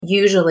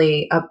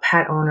Usually a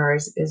pet owner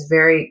is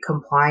very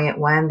compliant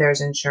when there's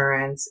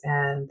insurance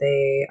and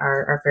they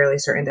are fairly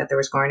certain that there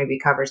was going to be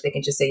coverage. They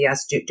can just say,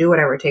 yes, do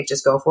whatever it takes,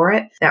 just go for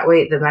it. That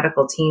way the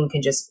medical team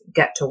can just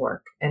get to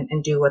work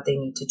and do what they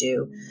need to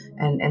do.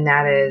 And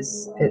that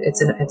is,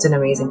 it's an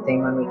amazing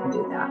thing when we can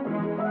do that.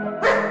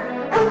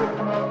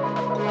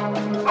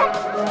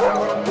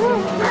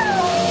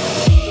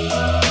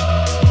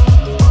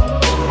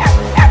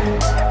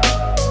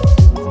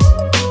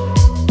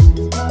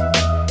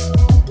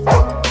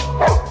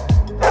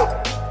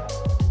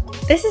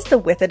 This is the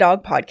With a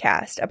Dog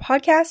podcast, a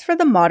podcast for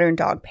the modern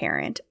dog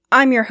parent.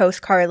 I'm your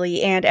host,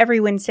 Carly, and every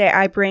Wednesday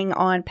I bring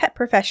on pet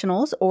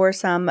professionals or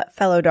some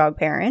fellow dog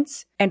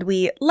parents, and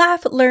we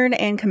laugh, learn,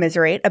 and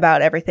commiserate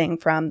about everything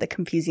from the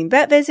confusing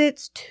vet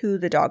visits to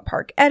the dog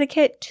park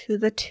etiquette to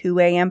the 2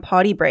 a.m.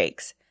 potty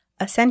breaks.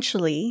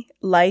 Essentially,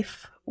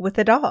 life with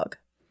a dog.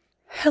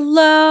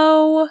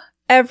 Hello,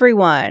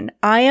 everyone.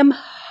 I am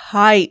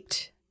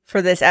hyped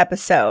for this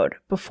episode.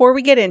 Before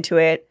we get into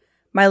it,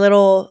 my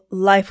little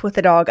life with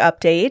a dog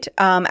update.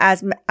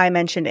 As I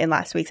mentioned in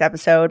last week's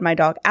episode, my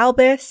dog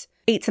Albus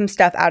ate some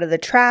stuff out of the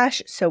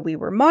trash, so we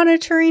were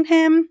monitoring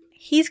him.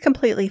 He's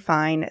completely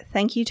fine.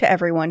 Thank you to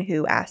everyone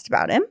who asked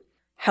about him.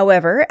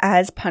 However,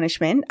 as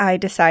punishment, I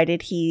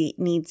decided he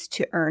needs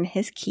to earn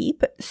his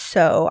keep,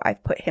 so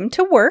I've put him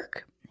to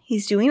work.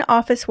 He's doing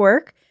office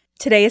work.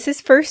 Today is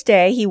his first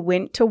day. He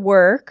went to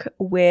work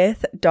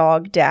with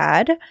Dog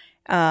Dad,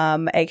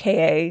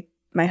 aka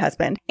my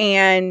husband,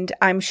 and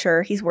I'm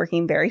sure he's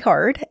working very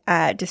hard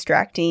at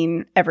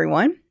distracting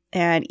everyone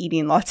and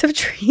eating lots of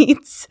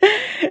treats.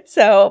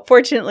 So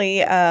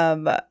fortunately,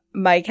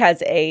 Mike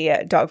has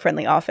a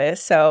dog-friendly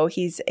office, so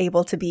he's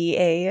able to be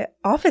a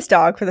office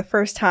dog for the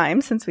first time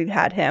since we've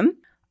had him.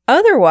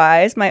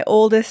 Otherwise, my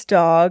oldest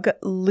dog,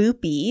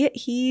 Loopy,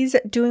 he's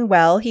doing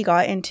well. He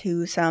got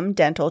into some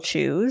dental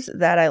chews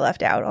that I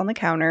left out on the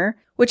counter,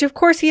 which of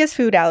course he has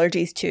food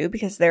allergies to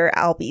because they're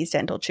Albee's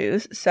dental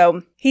chews.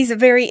 So he's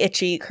very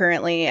itchy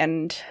currently,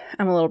 and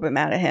I'm a little bit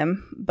mad at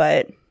him,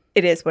 but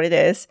it is what it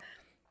is.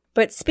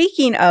 But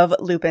speaking of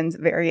Lupin's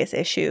various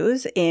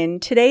issues, in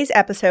today's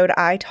episode,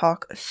 I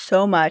talk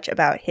so much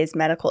about his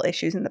medical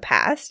issues in the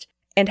past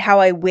and how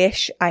I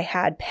wish I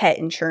had pet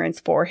insurance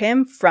for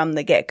him from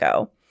the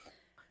get-go.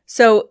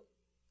 So,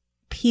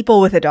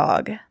 people with a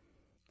dog.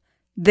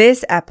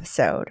 This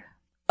episode.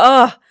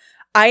 I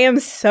am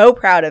so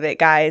proud of it,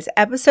 guys.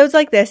 Episodes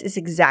like this is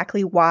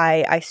exactly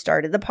why I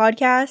started the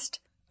podcast.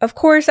 Of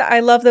course, I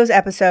love those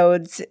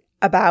episodes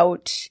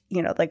about,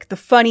 like the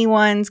funny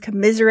ones,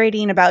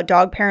 commiserating about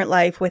dog parent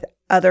life with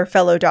other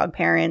fellow dog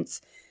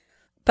parents.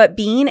 But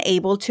being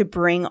able to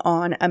bring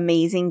on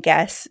amazing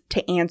guests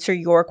to answer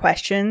your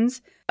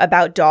questions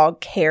about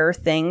dog care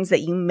things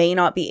that you may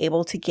not be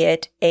able to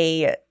get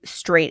a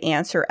straight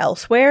answer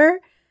elsewhere,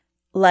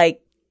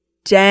 like,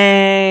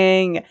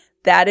 dang,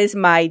 that is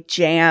my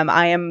jam.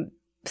 I am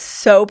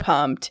so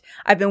pumped.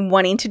 I've been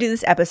wanting to do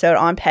this episode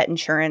on pet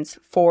insurance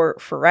for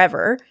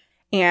forever,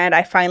 and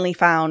I finally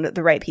found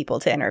the right people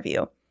to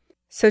interview.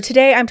 So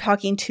today I'm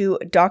talking to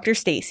Dr.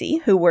 Stacy,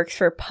 who works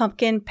for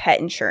Pumpkin Pet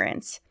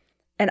Insurance,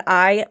 and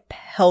I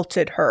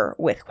pelted her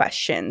with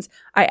questions.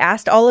 I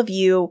asked all of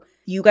you.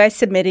 You guys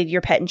submitted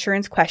your pet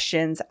insurance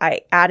questions.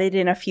 I added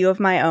in a few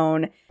of my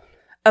own.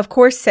 Of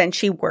course, since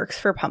she works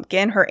for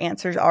Pumpkin, her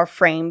answers are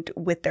framed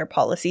with their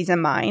policies in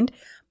mind.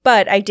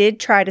 But I did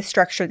try to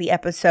structure the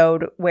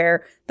episode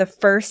where the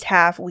first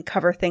half we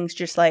cover things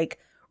just like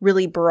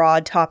really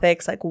broad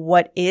topics like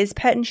what is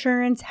pet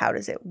insurance? How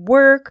does it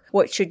work?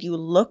 What should you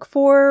look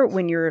for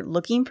when you're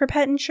looking for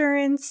pet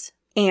insurance?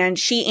 And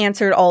she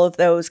answered all of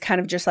those kind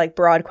of just like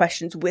broad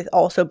questions with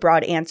also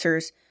broad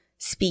answers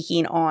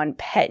speaking on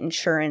pet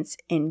insurance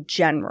in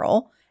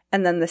general.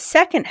 And then the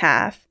second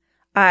half,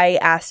 I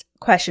asked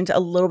questions a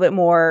little bit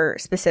more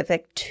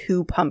specific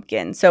to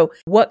Pumpkin. So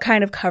what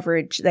kind of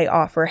coverage they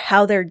offer,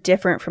 how they're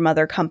different from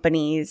other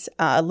companies,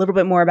 a little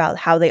bit more about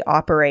how they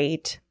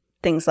operate,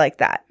 things like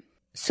that.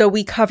 So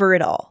we cover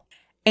it all.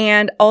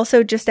 And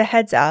also just a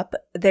heads up,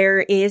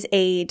 there is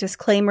a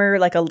disclaimer,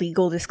 like a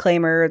legal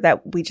disclaimer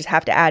that we just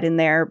have to add in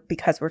there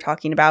because we're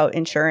talking about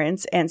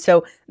insurance. And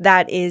so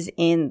that is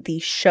in the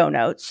show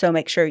notes. So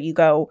make sure you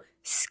go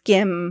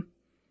skim.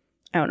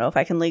 I don't know if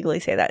I can legally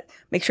say that.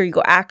 Make sure you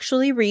go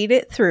actually read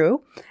it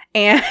through.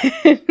 And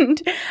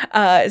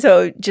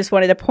so just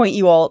wanted to point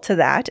you all to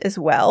that as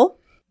well.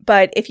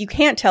 But if you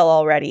can't tell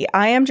already,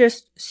 I am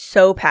just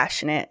so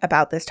passionate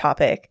about this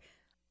topic.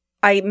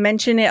 I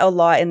mention it a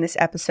lot in this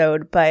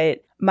episode,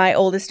 but my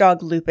oldest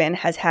dog, Lupin,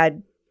 has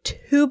had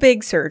 2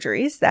 big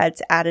surgeries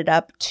that's added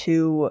up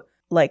to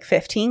like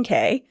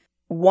 $15,000.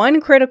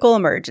 1 critical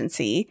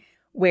emergency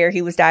where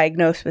he was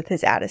diagnosed with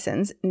his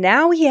Addison's.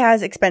 Now he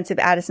has expensive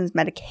Addison's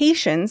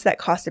medications that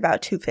cost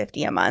about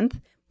 $250 a month,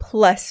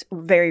 plus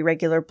very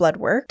regular blood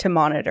work to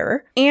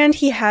monitor. And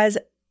he has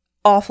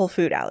awful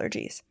food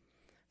allergies.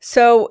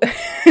 So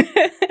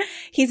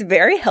he's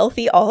very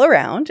healthy all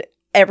around.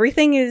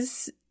 Everything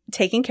is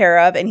taken care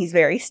of and he's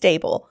very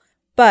stable.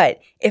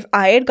 But if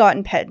I had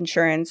gotten pet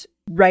insurance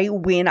right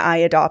when I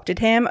adopted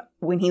him,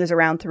 when he was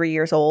around 3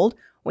 years old,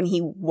 when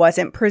he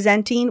wasn't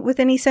presenting with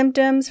any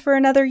symptoms for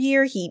another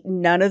year,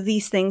 none of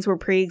these things were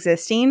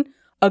pre-existing,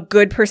 a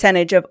good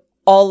percentage of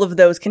all of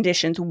those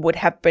conditions would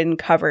have been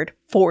covered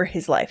for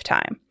his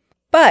lifetime.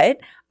 But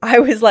I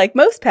was like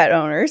most pet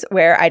owners,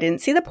 where I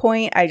didn't see the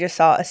point. I just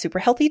saw a super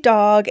healthy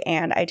dog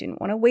and I didn't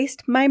want to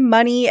waste my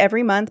money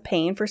every month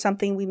paying for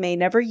something we may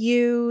never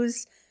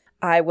use.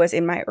 I was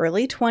in my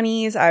early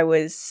 20s. I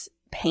was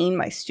paying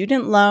my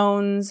student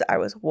loans. I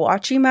was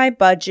watching my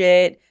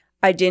budget.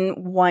 I didn't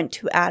want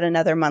to add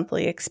another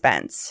monthly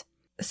expense.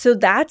 So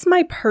that's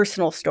my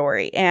personal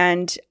story.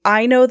 And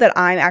I know that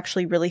I'm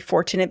actually really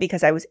fortunate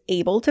because I was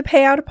able to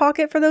pay out of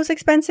pocket for those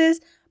expenses.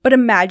 But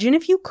imagine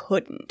if you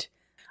couldn't.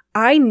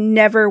 I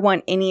never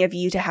want any of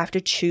you to have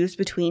to choose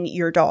between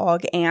your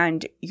dog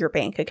and your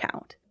bank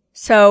account.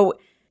 So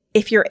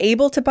if you're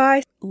able to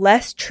buy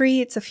less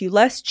treats, a few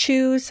less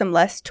chews, some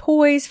less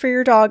toys for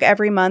your dog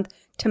every month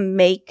to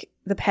make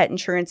the pet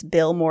insurance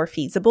bill more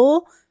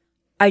feasible,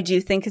 I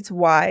do think it's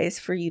wise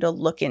for you to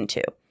look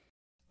into.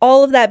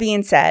 All of that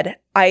being said,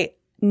 I'm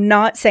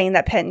not saying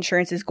that pet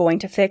insurance is going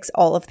to fix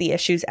all of the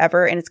issues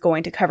ever and it's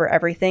going to cover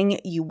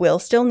everything. You will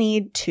still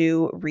need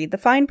to read the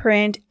fine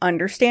print,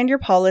 understand your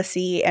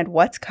policy and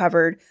what's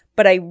covered.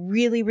 But I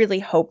really, really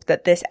hope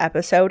that this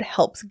episode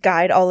helps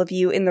guide all of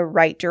you in the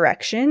right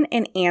direction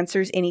and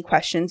answers any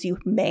questions you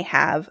may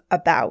have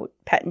about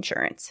pet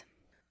insurance.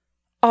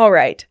 All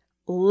right,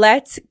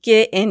 let's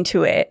get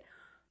into it.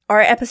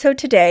 Our episode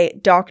today,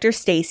 Dr.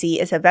 Stacy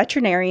is a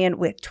veterinarian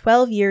with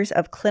 12 years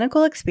of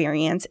clinical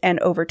experience and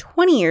over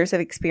 20 years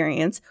of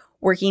experience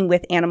working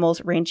with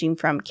animals ranging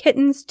from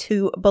kittens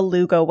to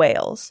beluga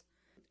whales.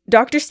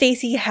 Dr.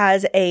 Stacy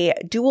has a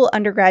dual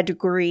undergrad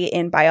degree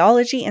in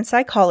biology and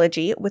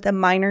psychology with a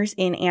minors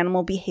in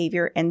animal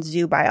behavior and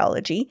zoo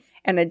biology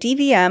and a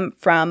DVM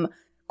from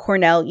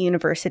Cornell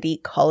University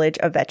College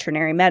of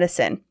Veterinary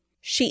Medicine.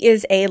 She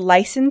is a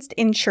licensed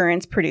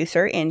insurance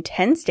producer in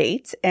 10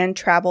 states and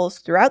travels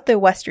throughout the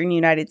Western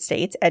United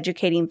States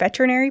educating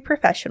veterinary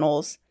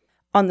professionals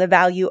on the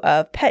value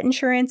of pet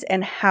insurance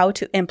and how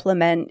to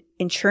implement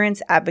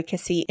insurance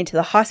advocacy into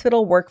the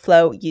hospital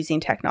workflow using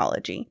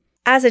technology.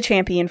 As a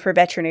champion for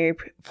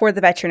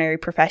the veterinary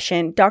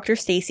profession, Dr.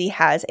 Stacy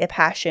has a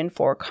passion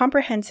for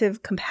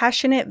comprehensive,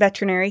 compassionate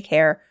veterinary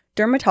care,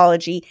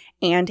 dermatology,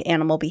 and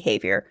animal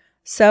behavior.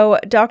 So,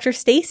 Dr.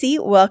 Stacy,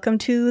 welcome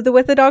to the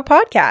With a Dog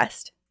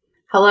podcast.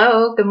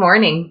 Hello, good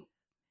morning.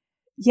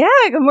 Yeah,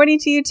 good morning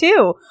to you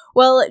too.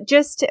 Well,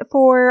 just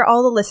for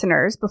all the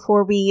listeners,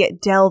 before we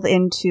delve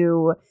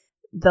into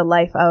the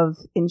life of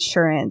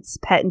insurance,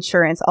 pet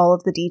insurance, all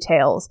of the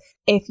details,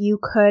 if you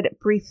could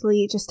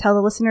briefly just tell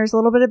the listeners a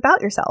little bit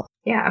about yourself.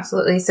 Yeah,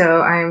 absolutely.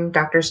 So I'm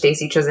Dr.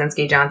 Stacy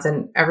Trzynski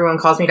Johnson. Everyone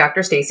calls me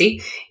Dr.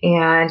 Stacy,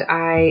 and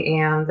I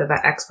am the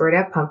vet expert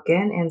at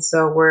Pumpkin. And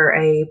so we're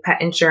a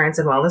pet insurance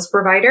and wellness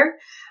provider.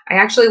 I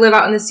actually live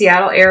out in the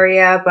Seattle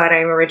area, but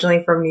I'm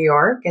originally from New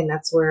York, and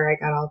that's where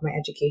I got all of my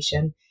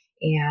education.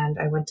 And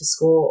I went to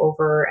school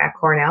over at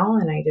Cornell,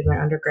 and I did my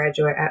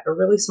undergraduate at a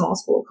really small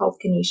school called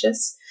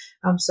Canisius.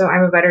 So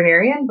I'm a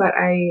veterinarian, but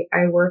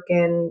I work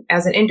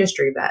as an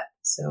industry vet.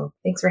 So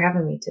thanks for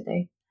having me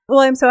today. Well,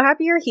 I'm so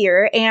happy you're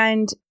here.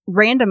 And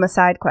random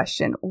aside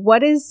question,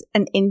 what is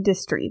an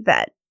industry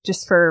vet?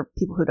 Just for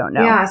people who don't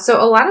know. Yeah.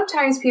 So a lot of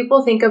times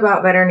people think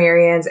about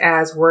veterinarians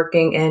as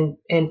working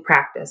in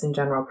practice, in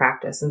general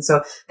practice. And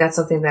so that's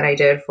something that I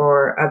did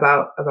for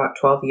about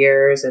 12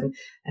 years and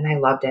I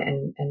loved it.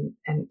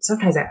 And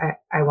sometimes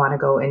I want to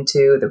go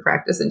into the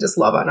practice and just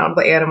love on all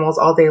the animals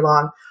all day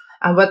long.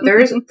 But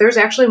there's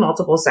actually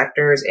multiple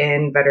sectors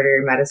in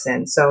veterinary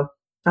medicine. So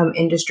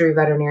industry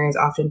veterinarians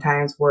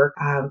oftentimes work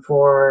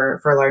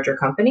for larger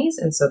companies.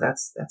 And so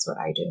that's what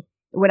I do.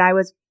 When I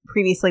was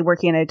previously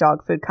working in a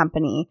dog food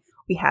company,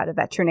 we had a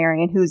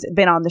veterinarian who's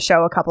been on the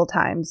show a couple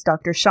times,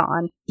 Dr.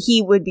 Sean.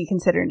 He would be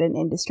considered an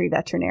industry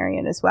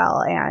veterinarian as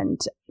well.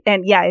 And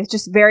yeah, it's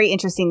just very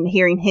interesting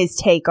hearing his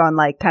take on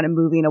like kind of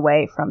moving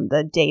away from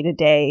the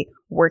day-to-day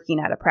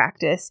working at a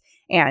practice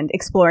and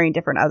exploring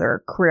different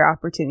other career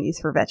opportunities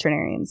for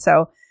veterinarians.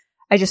 So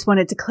I just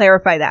wanted to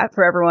clarify that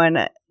for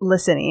everyone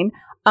listening.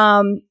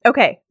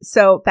 Okay,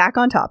 so back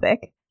on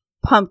topic,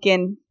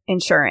 Pumpkin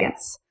insurance.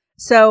 Yes.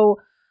 So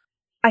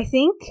I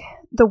think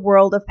the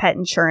world of pet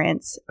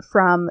insurance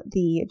from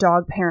the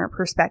dog parent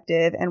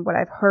perspective and what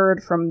I've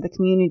heard from the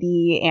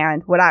community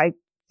and what I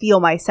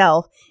feel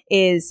myself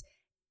is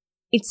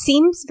it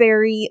seems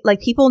very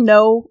like people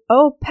know,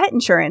 pet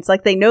insurance,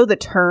 like they know the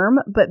term,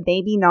 but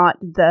maybe not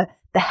the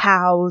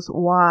hows,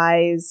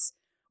 whys,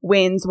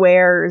 whens,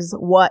 wheres,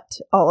 what,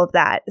 all of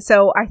that.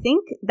 So I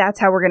think that's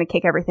how we're going to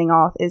kick everything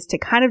off is to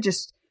kind of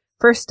just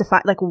first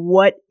define like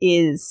what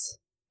is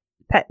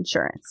pet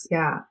insurance?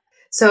 Yeah.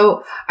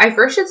 So I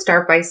first should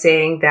start by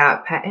saying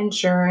that pet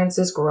insurance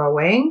is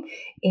growing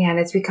And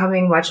it's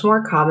becoming much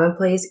more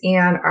commonplace,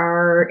 and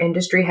our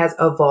industry has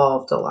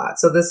evolved a lot.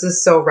 So this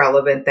is so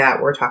relevant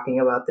that we're talking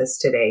about this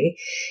today.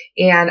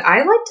 And I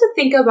like to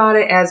think about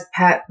it as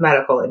pet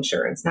medical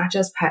insurance, not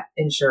just pet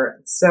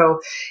insurance. So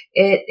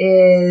it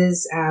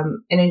is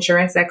an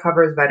insurance that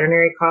covers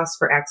veterinary costs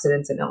for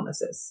accidents and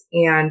illnesses.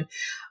 And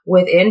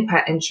within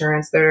pet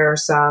insurance, there are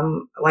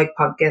some like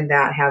Pumpkin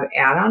that have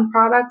add-on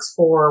products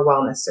for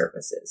wellness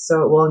services.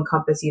 So it will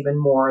encompass even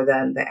more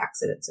than the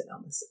accidents and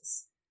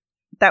illnesses.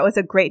 That was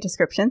a great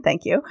description.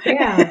 Thank you.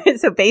 Yeah.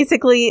 So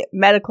basically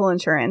medical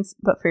insurance,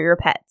 but for your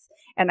pets.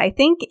 And I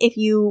think if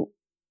you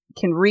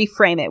can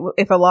reframe it,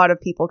 if a lot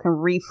of people can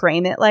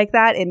reframe it like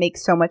that, it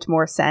makes so much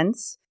more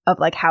sense of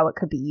like how it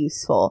could be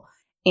useful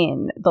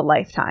in the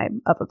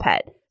lifetime of a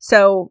pet.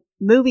 So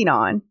moving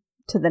on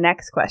to the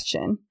next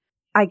question,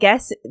 I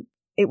guess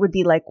it would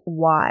be like,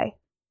 why?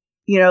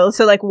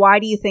 So like, why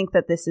do you think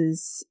that this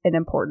is an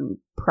important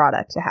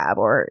product to have?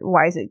 Or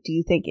why do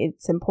you think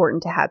it's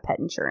important to have pet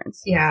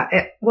insurance? Yeah.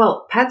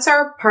 Well, pets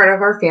are part of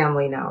our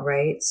family now,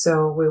 right?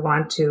 So we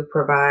want to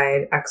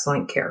provide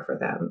excellent care for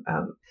them.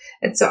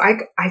 And so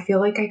I feel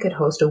like I could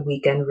host a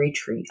weekend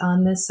retreat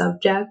on this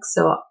subject.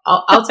 So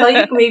I'll tell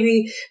you,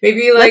 maybe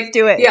like, let's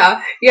do it.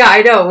 Yeah. Yeah.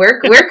 I know.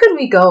 Where could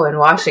we go in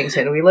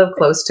Washington? We live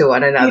close to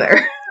one another.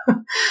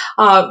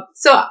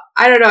 So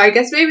I don't know, I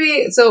guess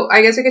we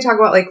could talk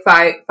about like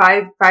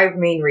five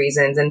main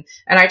reasons. And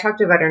I talk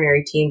to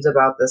veterinary teams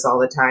about this all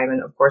the time.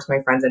 And of course,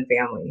 my friends and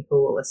family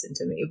who will listen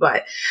to me.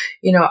 But,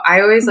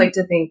 I always like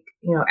to think,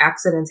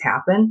 accidents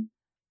happen.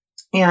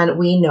 And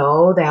we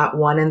know that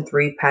 1 in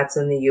 3 pets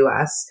in the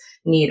US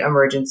need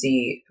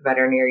emergency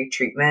veterinary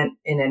treatment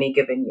in any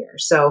given year.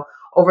 So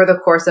over the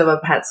course of a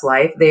pet's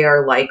life, they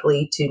are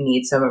likely to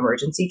need some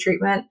emergency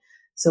treatment.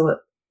 So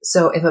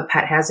if a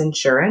pet has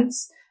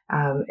insurance,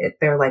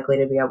 they're likely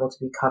to be able to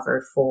be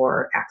covered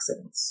for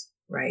accidents,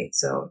 right?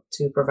 So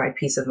to provide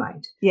peace of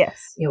mind.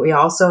 Yes. We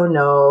also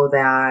know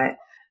that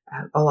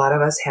a lot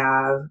of us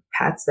have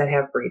pets that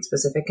have breed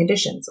specific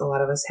conditions. A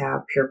lot of us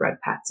have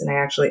purebred pets. And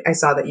I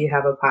saw that you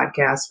have a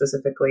podcast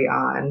specifically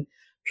on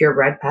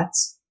purebred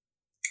pets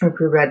or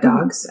purebred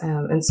dogs.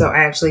 And so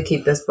I actually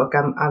keep this book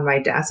on my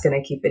desk and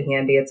I keep it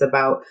handy. It's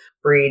about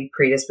breed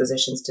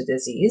predispositions to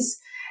disease.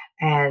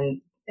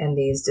 And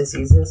these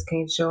diseases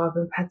can show up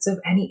in pets of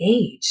any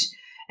age.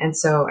 And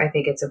so I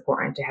think it's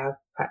important to have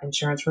pet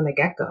insurance from the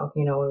get-go.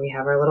 When we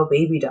have our little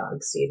baby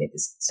dogs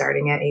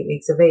starting at 8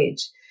 weeks of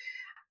age,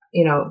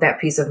 that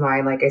peace of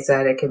mind, like I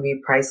said, it can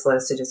be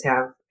priceless to just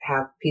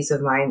have peace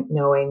of mind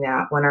knowing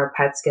that when our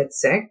pets get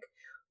sick,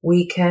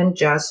 we can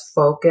just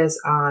focus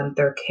on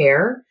their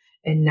care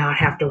and not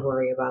have to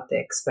worry about the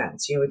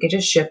expense. We can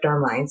just shift our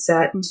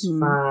mindset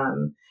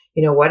from,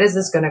 what is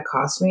this going to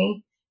cost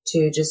me,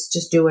 to just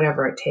do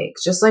whatever it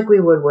takes, just like we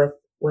would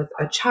with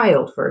a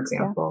child, for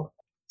example.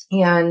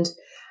 Yeah. And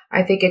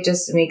I think it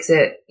just makes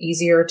it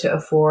easier to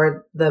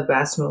afford the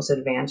best, most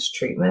advanced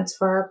treatments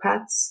for our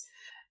pets.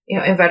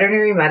 In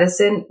veterinary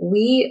medicine,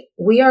 we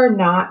are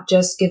not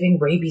just giving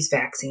rabies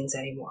vaccines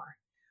anymore.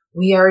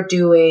 We are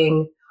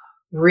doing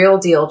real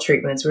deal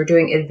treatments. We're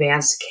doing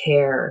advanced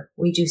care.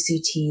 We do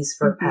CTs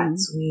for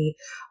pets. We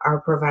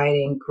are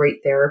providing great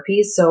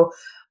therapies. So,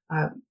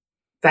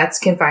 vets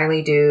can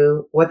finally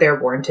do what they're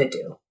born to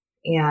do.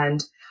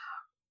 And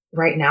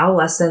right now,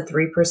 less than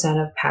 3%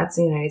 of pets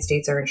in the United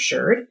States are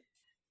insured.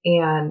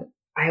 And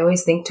I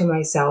always think to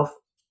myself,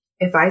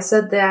 if I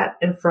said that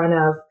in front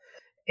of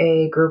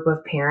a group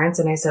of parents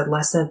and I said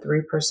less than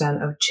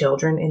 3% of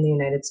children in the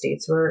United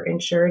States were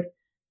insured,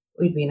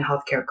 we'd be in a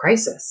healthcare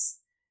crisis.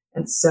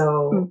 And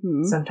so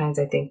sometimes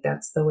I think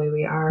that's the way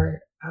we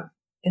are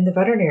in the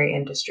veterinary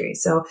industry.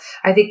 So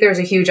I think there's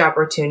a huge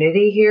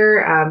opportunity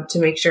here to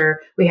make sure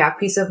we have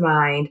peace of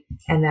mind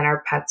and that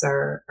our pets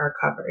are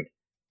covered.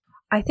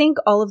 I think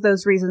all of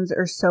those reasons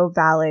are so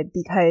valid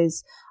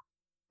because,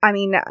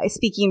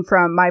 speaking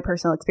from my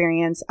personal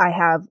experience, I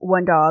have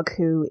one dog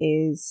who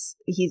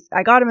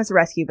I got him as a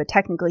rescue, but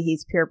technically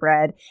he's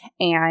purebred,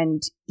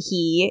 and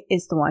he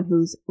is the one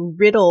who's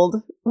riddled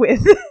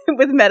with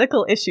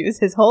medical issues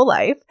his whole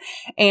life.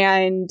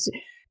 And,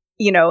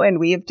 and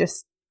we have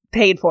just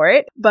paid for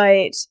it.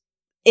 But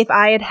if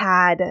I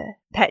had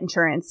pet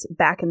insurance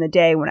back in the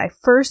day when I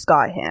first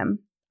got him,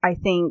 I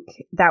think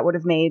that would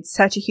have made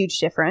such a huge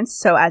difference.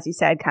 So as you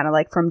said, kind of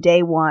like from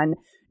day one,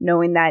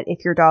 knowing that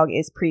if your dog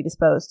is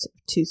predisposed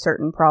to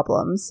certain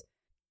problems,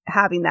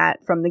 having that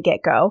from the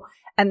get-go.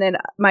 And then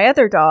my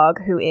other dog,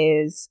 who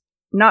is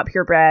not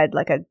purebred,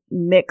 like a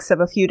mix of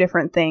a few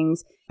different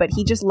things, but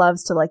he just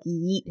loves to like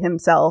yeet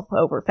himself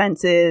over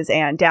fences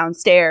and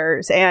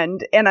downstairs.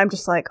 And I'm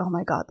just like, oh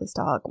my God, this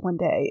dog one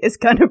day is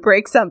going to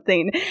break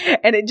something.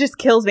 And it just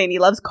kills me. And he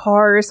loves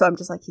cars. So I'm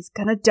just like, he's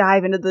going to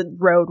dive into the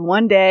road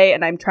one day.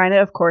 And I'm trying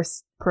to, of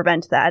course,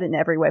 prevent that in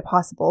every way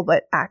possible,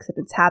 but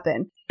accidents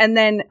happen. And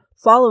then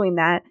following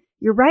that,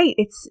 you're right.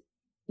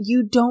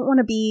 You don't want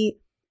to be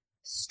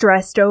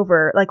stressed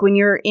over, like when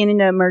you're in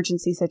an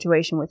emergency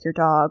situation with your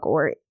dog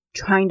or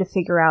trying to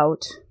figure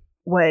out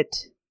what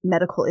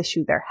medical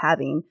issue they're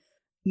having.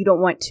 You don't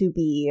want to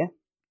be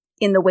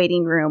in the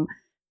waiting room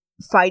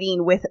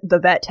fighting with the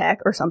vet tech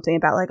or something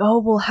about like,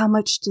 oh, well, how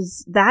much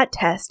does that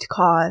test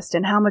cost?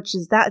 And how much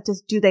is that?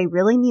 Do they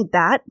really need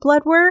that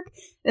blood work?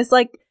 It's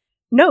like,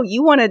 no,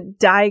 you want to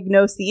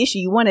diagnose the issue.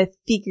 You want to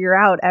figure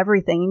out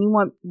everything, and you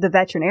want the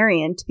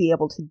veterinarian to be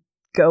able to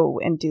go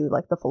and do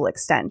like the full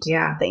extent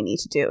they need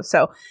to do.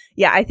 So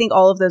yeah, I think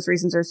all of those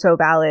reasons are so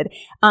valid.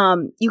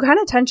 You kind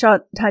of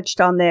touched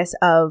on this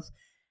of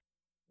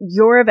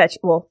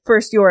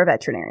first you're a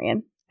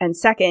veterinarian, and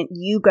second,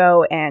 you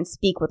go and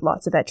speak with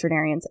lots of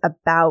veterinarians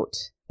about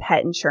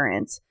pet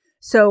insurance.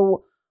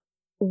 So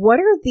what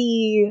are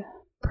the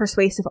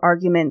persuasive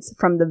arguments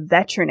from the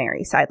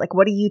veterinary side? Like,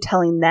 what are you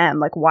telling them?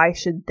 Like, why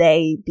should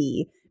they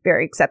be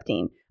very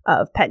accepting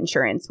of pet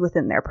insurance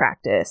within their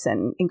practice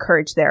and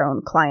encourage their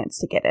own clients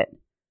to get it?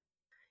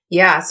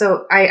 Yeah.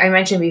 So I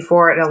mentioned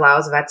before, it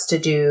allows vets to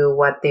do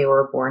what they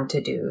were born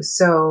to do.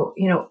 So,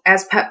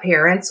 as pet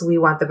parents, we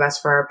want the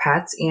best for our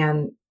pets.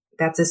 And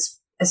that's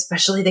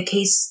especially the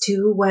case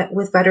too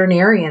with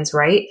veterinarians,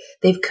 right?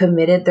 They've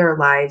committed their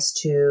lives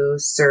to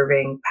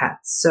serving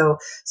pets.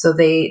 So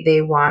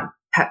they want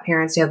pet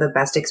parents to have the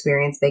best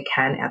experience they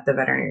can at the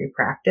veterinary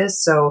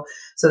practice. So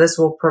this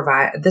will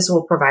provide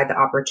the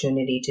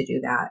opportunity to do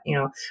that.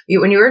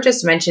 When you were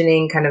just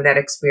mentioning kind of that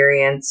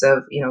experience of,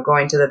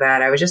 going to the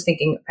vet, I was just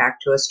thinking back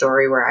to a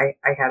story where I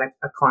had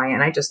a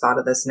client. I just thought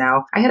of this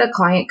now. I had a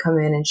client come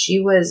in, and she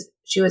was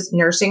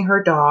nursing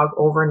her dog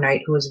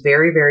overnight, who was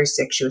very, very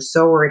sick. She was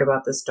so worried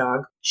about this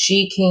dog.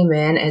 She came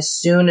in as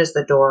soon as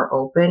the door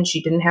opened.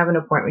 She didn't have an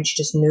appointment. She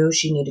just knew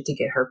she needed to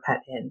get her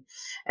pet in.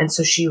 And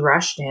so she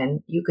rushed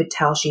in. You could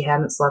tell she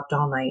hadn't slept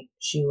all night.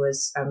 She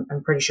was,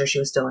 I'm pretty sure she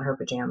was still in her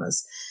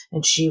pajamas,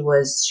 and she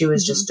was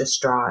just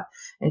distraught,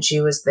 and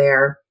she was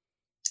there.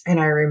 And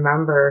I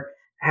remember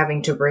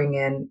having to bring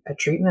in a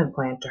treatment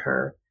plan to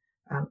her,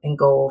 and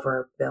go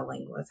over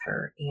billing with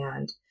her.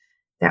 And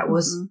that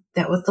was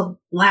the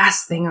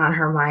last thing on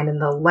her mind,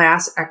 and the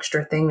last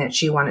extra thing that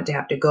she wanted to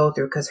have to go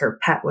through, because her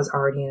pet was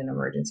already in an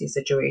emergency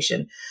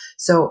situation.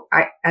 So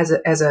as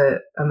a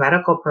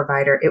medical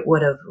provider, it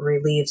would have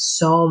relieved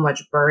so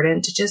much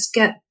burden to just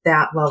get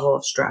that level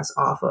of stress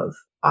off of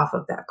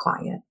that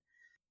client.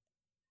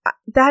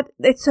 That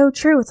it's so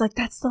true. It's like,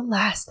 that's the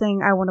last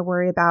thing I want to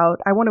worry about.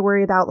 I want to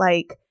worry about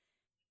like,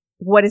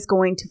 what is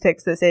going to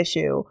fix this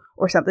issue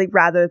or something,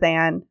 rather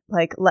than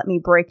like, let me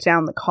break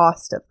down the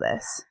cost of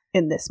this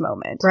in this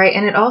moment. Right.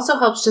 And it also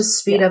helps to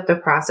speed up the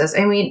process.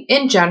 I mean,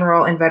 in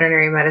general, in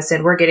veterinary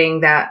medicine, we're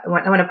getting that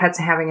when a pet's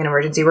having an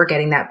emergency, we're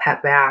getting that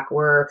pet back.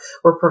 We're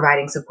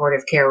providing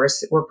supportive care.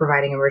 We're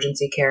providing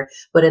emergency care.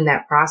 But in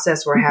that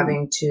process, we're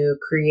having to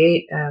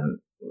create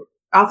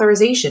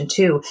authorization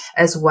too,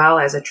 as well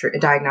as a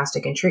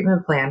diagnostic and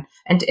treatment plan,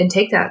 and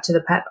take that to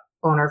the pet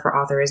owner for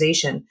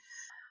authorization.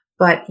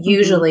 But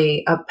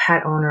usually a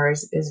pet owner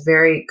is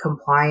very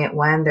compliant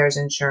when there's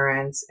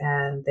insurance,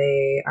 and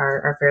they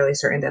are fairly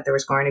certain that there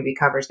was going to be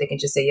coverage. They can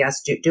just say,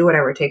 yes, do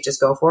whatever it takes,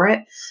 just go for it.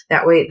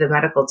 That way the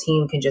medical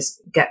team can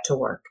just get to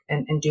work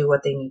and do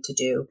what they need to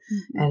do.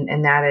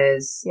 And that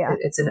is,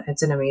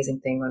 it's an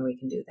amazing thing when we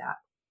can do that.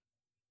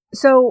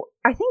 So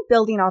I think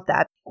building off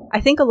that, I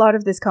think a lot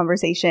of this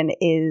conversation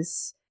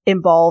is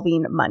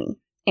involving money.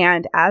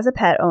 And as a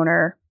pet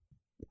owner,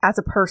 as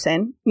a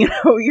person,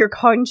 you're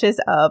conscious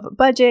of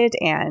budget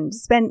and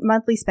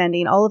monthly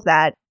spending, all of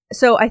that.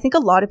 So I think a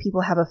lot of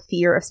people have a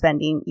fear of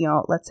spending,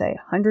 let's say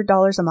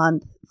 $100 a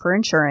month for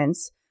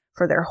insurance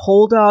for their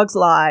whole dog's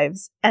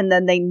lives, and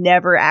then they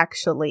never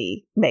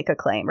actually make a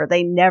claim, or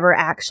they never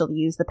actually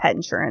use the pet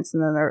insurance.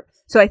 And then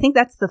so I think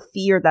that's the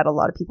fear that a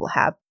lot of people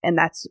have, and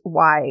that's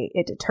why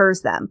it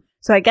deters them.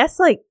 So I guess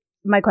like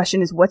my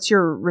question is, what's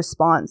your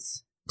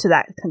response to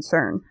that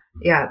concern?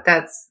 Yeah,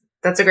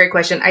 that's a great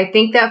question. I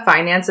think that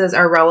finances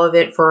are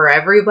relevant for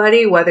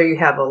everybody, whether you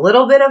have a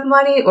little bit of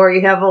money or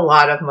you have a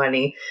lot of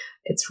money.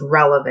 It's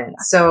relevant.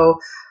 So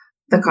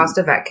the cost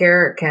of vet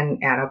care can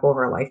add up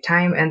over a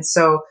lifetime. And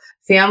so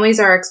families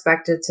are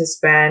expected to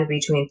spend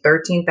between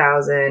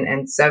 $13,000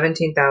 and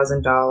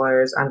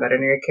 $17,000 on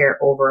veterinary care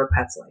over a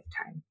pet's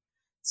lifetime.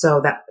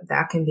 So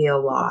that can be a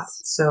lot.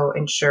 So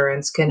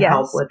insurance can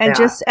help with that. And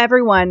just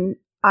everyone,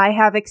 I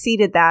have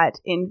exceeded that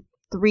in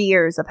 3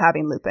 years of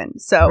having Lupin.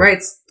 So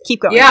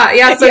keep going.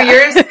 Yeah. So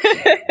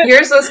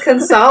yours was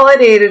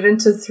consolidated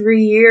into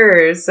 3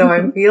 years. So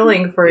I'm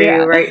feeling for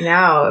you right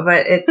now,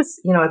 but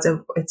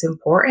it's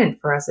important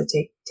for us to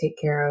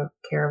take care of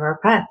our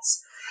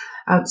pets.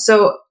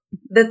 So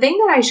the thing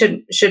that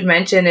I should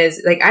mention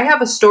is, like, I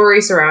have a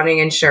story surrounding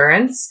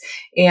insurance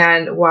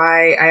and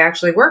why I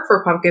actually work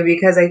for Pumpkin,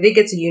 because I think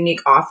it's a unique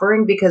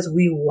offering, because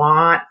we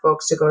want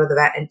folks to go to the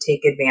vet and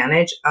take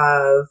advantage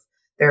of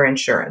their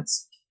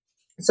insurance.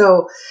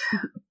 So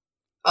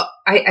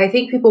I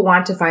think people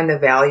want to find the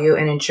value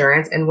in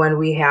insurance. And when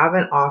we have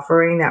an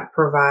offering that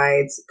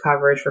provides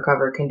coverage for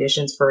covered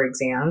conditions for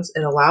exams,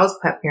 it allows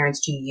pet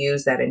parents to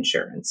use that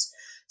insurance.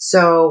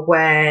 So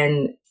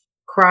when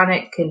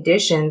chronic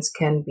conditions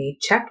can be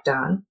checked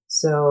on,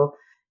 so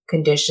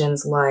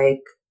conditions like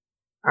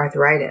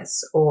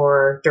arthritis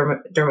or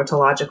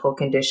dermatological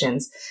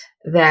conditions,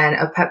 then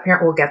a pet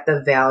parent will get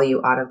the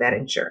value out of that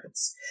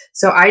insurance.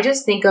 So I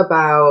just think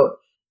about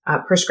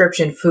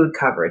prescription food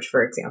coverage,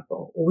 for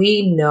example.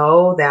 We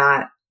know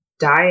that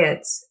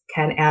diets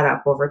can add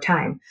up over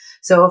time.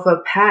 So if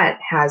a pet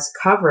has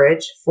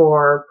coverage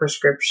for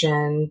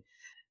prescription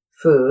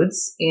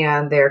foods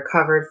and they're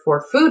covered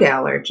for food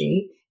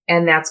allergy,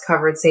 and that's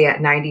covered, say, at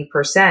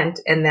 90%,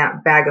 and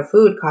that bag of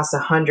food costs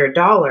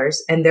 $100,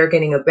 and they're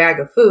getting a bag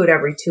of food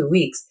every 2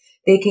 weeks,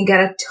 they can get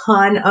a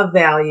ton of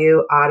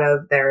value out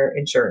of their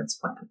insurance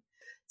plan.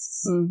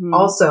 Mm-hmm.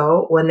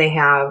 Also, when they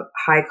have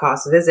high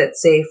cost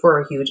visits, say for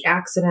a huge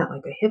accident,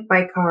 like a hit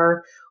by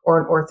car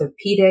or an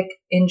orthopedic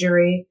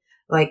injury,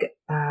 like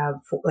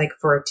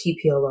for a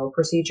TPLO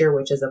procedure,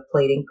 which is a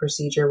plating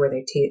procedure where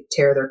they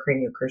tear their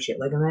cranial cruciate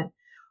ligament,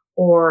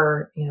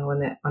 or, in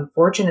the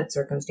unfortunate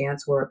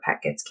circumstance where a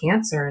pet gets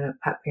cancer and a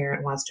pet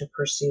parent wants to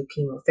pursue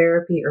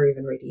chemotherapy or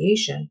even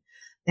radiation,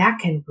 that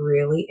can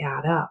really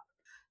add up.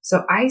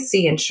 So I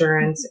see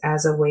insurance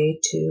as a way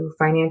to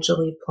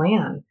financially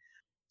plan.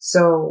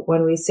 So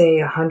when we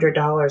say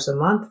 $100 a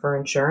month for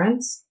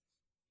insurance,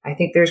 I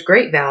think there's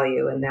great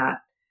value in that.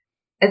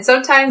 And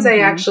sometimes I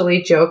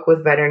actually joke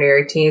with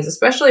veterinary teams,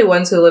 especially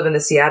ones who live in the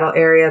Seattle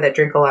area that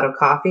drink a lot of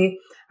coffee.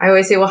 I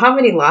always say, well, how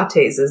many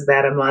lattes is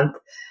that a month?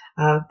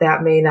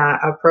 That may not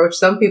approach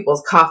some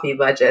people's coffee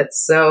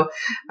budgets. So,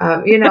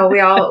 we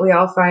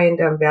all find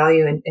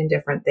value in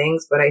different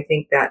things. But I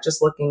think that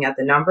just looking at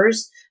the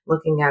numbers,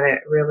 looking at it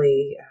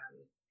really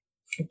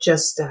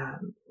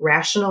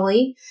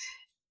rationally,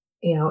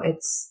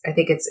 I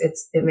think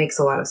it makes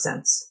a lot of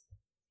sense.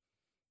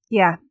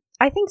 Yeah,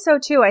 I think so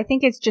too. I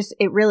think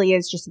it really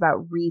is just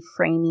about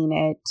reframing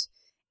it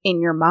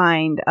in your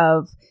mind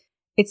of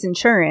it's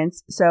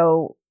insurance.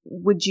 So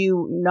would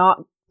you not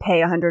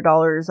pay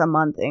 $100 a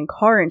month in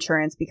car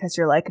insurance because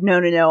you're like,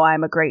 no,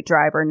 I'm a great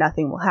driver,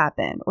 nothing will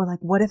happen? Or like,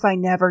 what if I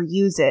never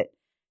use it?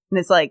 And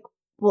it's like,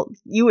 well,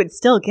 you would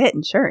still get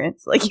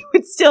insurance. Like you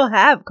would still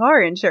have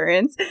car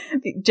insurance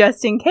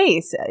just in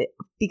case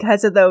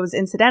because of those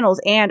incidentals.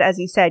 And as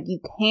you said,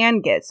 you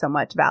can get so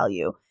much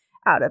value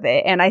out of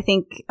it. And I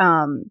think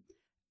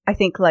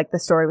like the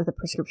story with the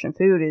prescription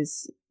food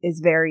is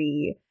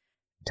very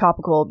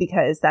topical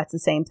because that's the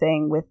same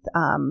thing with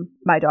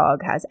my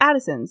dog has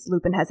Addison's.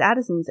 Lupin has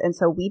Addison's, and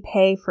so we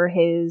pay for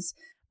his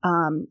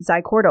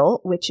Zycortal,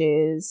 which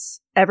is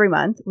every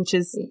month, which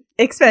is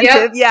expensive.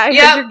 Yep. Yeah, I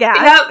heard your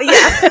gas.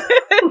 Yep.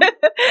 Yeah.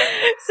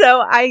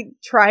 So I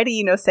try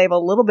to save a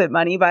little bit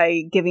money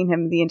by giving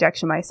him the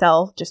injection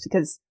myself, just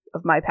because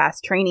of my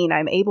past training.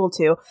 I'm able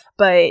to,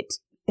 but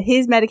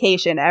his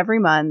medication every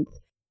month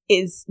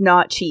is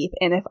not cheap.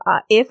 And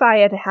if I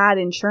had had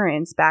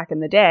insurance back in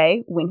the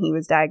day when he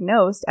was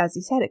diagnosed, as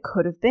you said, it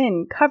could have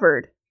been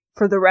covered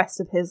for the rest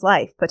of his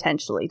life,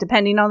 potentially,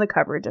 depending on the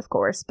coverage, of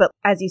course. But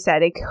as you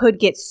said, it could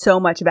get so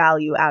much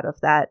value out of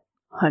that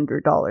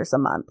 $100 a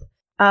month.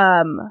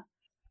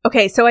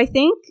 Okay, so I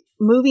think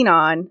moving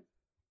on,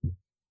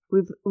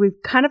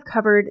 we've kind of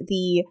covered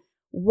the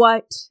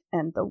what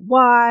and the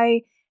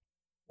why.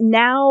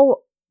 Now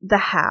the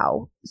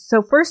how.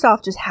 So first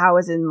off, just how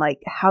as in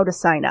like how to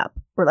sign up,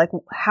 or like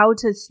how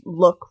to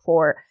look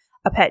for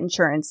a pet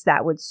insurance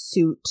that would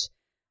suit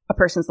a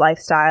person's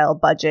lifestyle,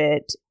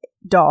 budget,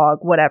 dog,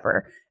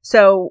 whatever.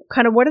 So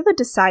kind of what are the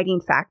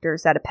deciding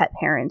factors that a pet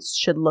parent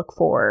should look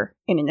for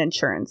in an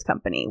insurance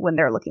company when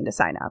they're looking to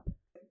sign up?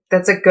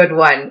 That's a good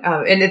one.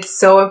 And it's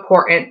so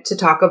important to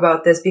talk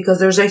about this because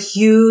there's a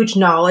huge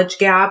knowledge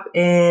gap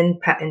in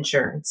pet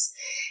insurance.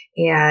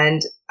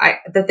 And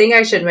the thing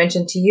I should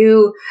mention to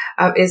you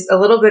is a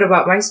little bit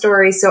about my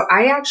story. So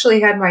I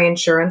actually had my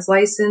insurance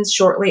license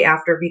shortly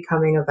after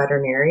becoming a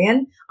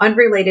veterinarian,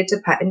 unrelated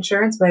to pet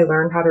insurance, but I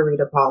learned how to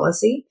read a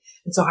policy.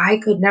 And so I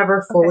could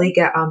never fully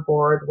get on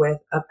board with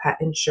a pet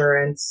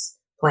insurance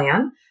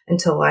plan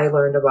until I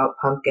learned about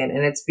Pumpkin.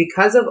 And it's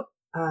because of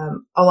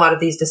a lot of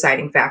these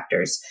deciding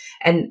factors.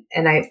 And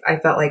I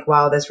felt like,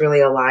 wow, this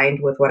really aligned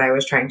with what I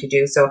was trying to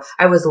do. So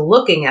I was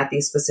looking at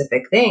these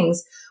specific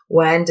things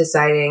when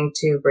deciding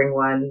to bring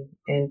one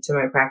into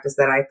my practice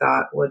that I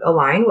thought would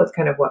align with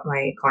kind of what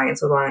my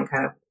clients would want and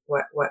kind of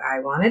what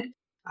I wanted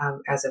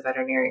as a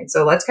veterinarian.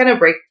 So let's kind of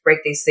break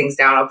these things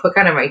down. I'll put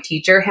kind of my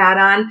teacher hat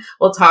on.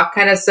 We'll talk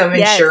kind of some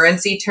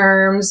insurance-y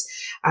terms,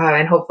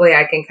 and hopefully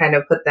I can kind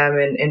of put them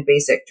in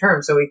basic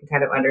terms so we can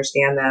kind of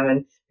understand them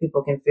and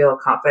people can feel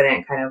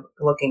confident kind of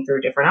looking through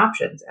different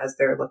options as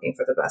they're looking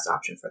for the best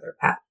option for their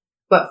pet.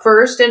 But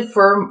first and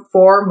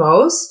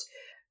foremost,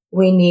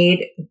 we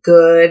need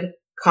good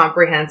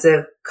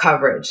comprehensive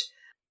coverage.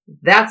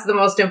 That's the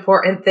most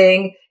important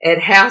thing. It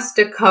has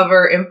to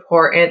cover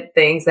important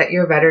things that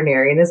your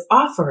veterinarian is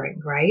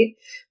offering, right?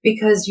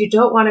 Because you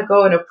don't want to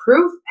go and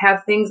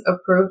have things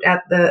approved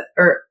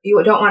or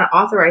you don't want to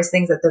authorize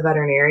things at the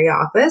veterinary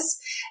office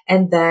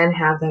and then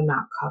have them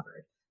not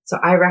covered. So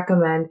I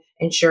recommend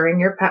insuring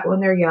your pet when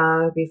they're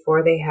young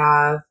before they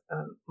have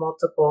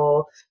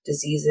multiple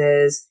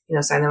diseases,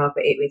 sign them up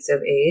at 8 weeks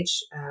of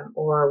age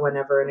or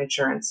whenever an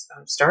insurance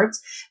starts,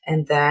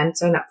 and then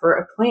sign up for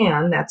a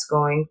plan that's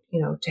going,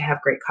 to have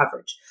great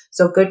coverage.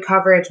 So good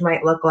coverage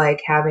might look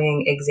like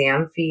having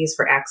exam fees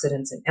for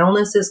accidents and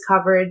illnesses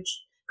covered,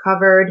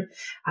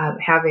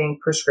 having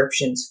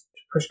prescription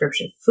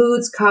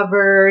foods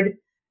covered,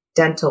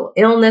 dental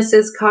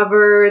illnesses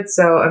covered.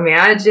 So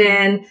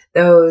imagine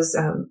those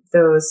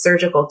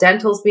surgical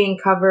dentals being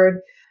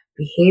covered,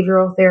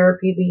 behavioral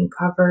therapy being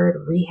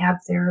covered, rehab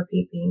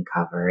therapy being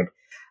covered.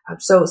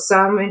 So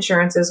some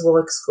insurances will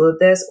exclude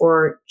this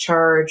or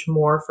charge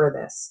more for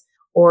this.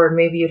 Or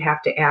maybe you'd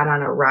have to add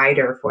on a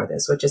rider for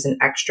this, which is an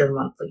extra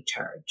monthly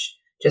charge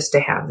just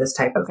to have this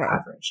type of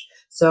coverage.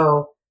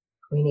 So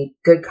we need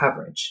good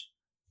coverage.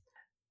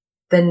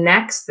 The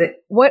next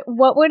what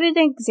would an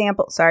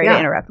example, sorry to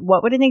interrupt,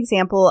 what would an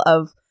example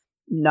of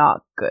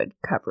not good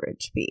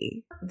coverage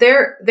be?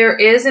 There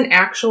is an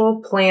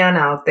actual plan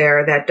out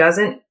there that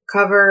doesn't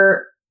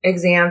cover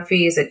exam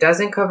fees. It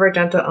doesn't cover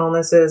dental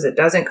illnesses. It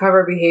doesn't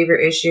cover behavior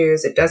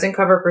issues. It doesn't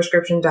cover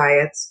prescription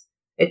diets.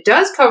 It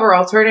does cover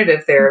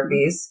alternative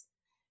therapies.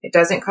 It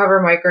doesn't cover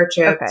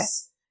microchips. Okay.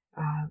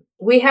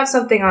 We have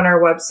something on our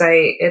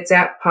website. It's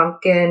at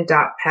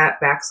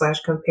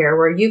pumpkin.pet/compare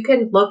where you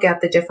can look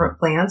at the different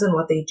plans and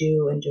what they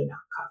do and do not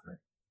cover.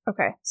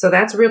 Okay. So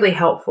that's really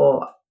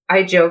helpful.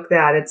 I joke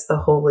that it's the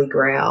holy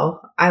grail.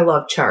 I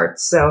love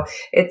charts. So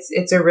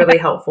it's a really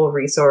helpful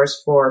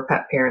resource for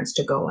pet parents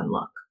to go and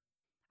look.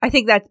 I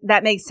think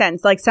that makes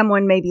sense. Like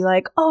someone may be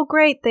like, oh,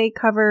 great, they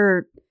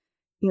cover,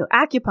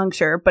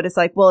 acupuncture. But it's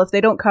like, well, if they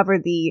don't cover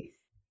the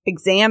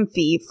exam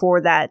fee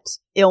for that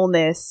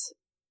illness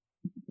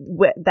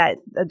that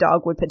a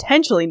dog would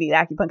potentially need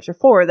acupuncture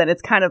for, then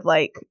it's kind of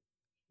like,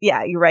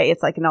 yeah, you're right.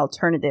 It's like an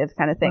alternative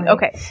kind of thing. Right.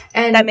 Okay.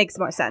 And that makes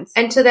more sense.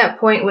 And to that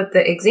point with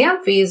the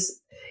exam fees,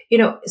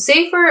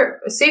 say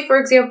for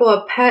example,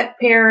 a pet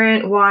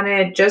parent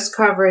wanted just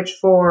coverage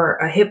for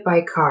a hit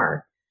by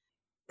car.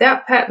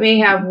 That pet may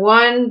have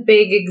one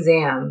big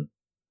exam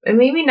and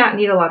maybe not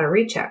need a lot of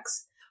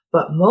rechecks,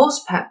 but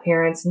most pet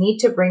parents need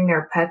to bring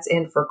their pets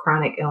in for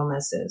chronic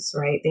illnesses,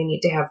 right? They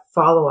need to have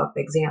follow-up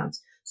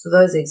exams. So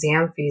those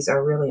exam fees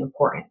are really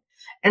important.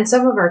 And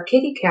some of our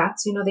kitty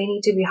cats, they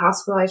need to be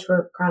hospitalized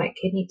for chronic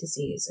kidney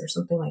disease or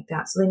something like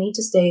that. So they need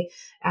to stay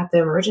at the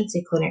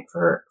emergency clinic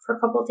for a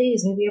couple of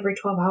days, maybe every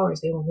 12 hours,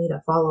 they will need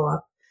a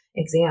follow-up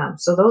exam.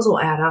 So those will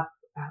add up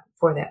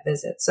for that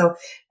visit. So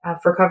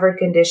for covered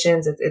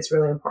conditions, it's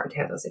really important to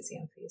have those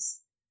exam fees.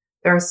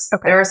 There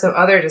are some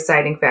other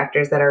deciding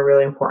factors that are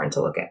really important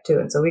to look at too.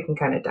 And so we can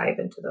kind of dive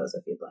into those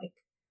if you'd like.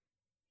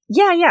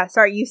 Yeah.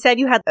 Sorry, you said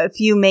you had a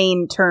few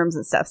main terms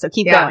and stuff, so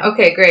keep going.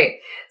 Okay, great.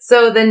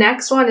 So the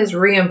next one is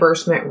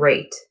reimbursement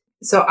rate.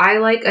 So I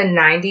like a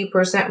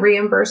 90%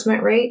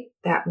 reimbursement rate.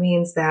 That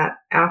means that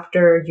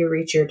after you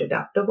reach your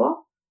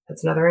deductible,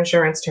 that's another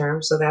insurance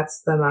term. So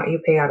that's the amount you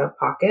pay out of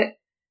pocket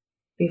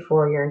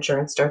before your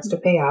insurance starts to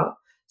pay out.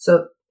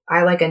 So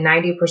I like a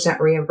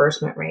 90%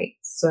 reimbursement rate.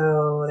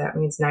 So that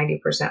means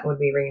 90% would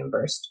be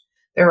reimbursed.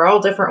 There are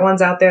all different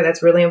ones out there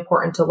that's really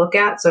important to look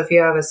at. So if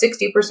you have a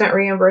 60%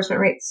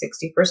 reimbursement rate,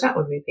 60%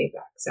 would be paid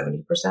back.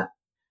 70%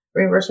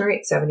 reimbursement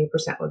rate,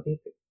 70% would be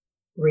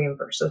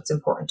reimbursed. So it's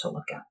important to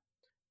look at.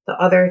 The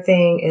other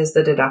thing is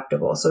the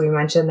deductible. So we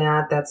mentioned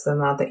that's the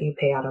amount that you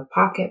pay out of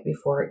pocket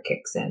before it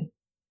kicks in.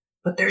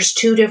 But there's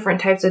two different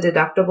types of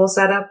deductible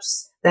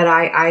setups that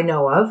I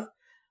know of.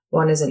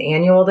 One is an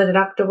annual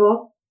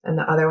deductible and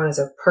the other one is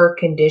a per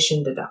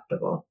condition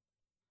deductible.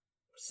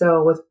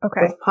 So with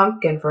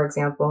Pumpkin, for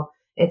example,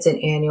 it's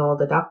an annual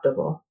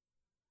deductible.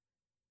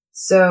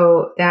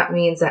 So that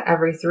means that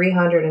every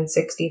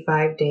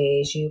 365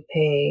 days you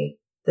pay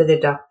the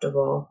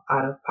deductible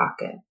out of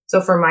pocket.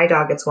 So for my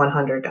dog, it's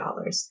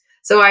 $100.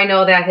 So I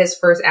know that his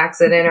first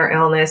accident or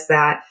illness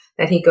that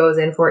he goes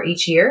in for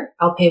each year,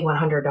 I'll pay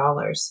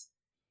 $100.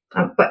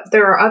 But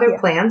there are other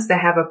plans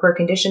that have a per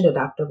condition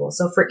deductible.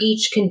 So for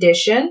each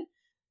condition,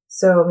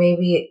 so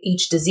maybe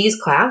each disease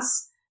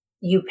class,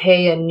 you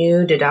pay a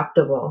new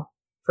deductible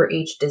for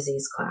each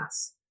disease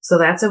class. So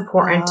that's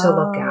important to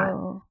look at.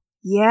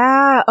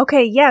 Yeah.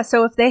 Okay. Yeah.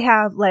 So if they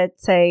have,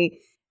 let's say,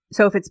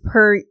 if it's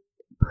per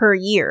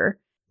year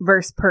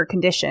versus per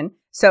condition.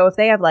 So if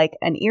they have like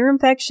an ear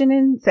infection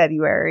in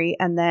February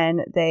and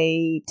then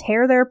they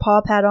tear their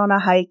paw pad on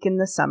a hike in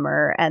the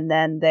summer and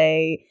then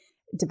they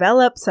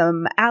develop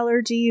some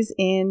allergies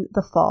in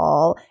the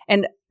fall.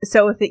 And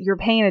so if you're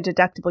paying a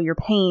deductible, you're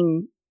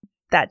paying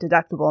that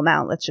deductible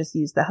amount. Let's just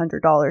use the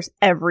 $100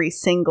 every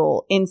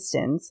single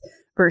instance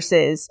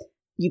versus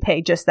you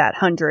pay just that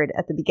 $100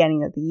 at the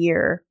beginning of the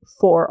year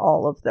for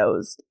all of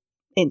those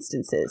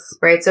instances.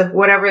 Right. So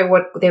what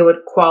they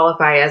would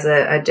qualify as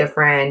a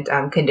different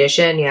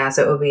condition. Yeah.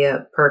 So it would be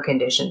a per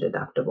condition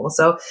deductible.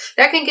 So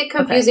that can get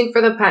confusing for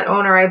the pet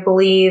owner, I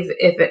believe,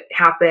 if it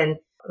happened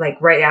like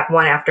right at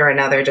one after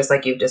another, just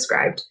like you've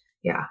described.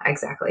 Yeah,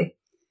 exactly.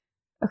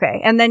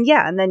 Okay. And then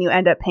you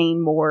end up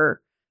paying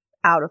more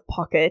out of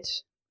pocket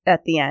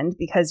at the end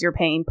because you're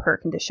paying per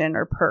condition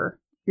or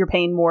you're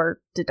paying more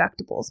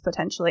deductibles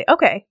potentially.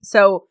 Okay.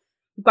 So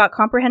we've got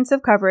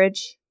comprehensive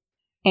coverage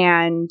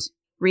and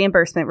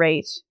reimbursement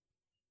rate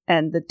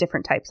and the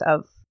different types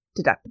of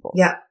deductibles.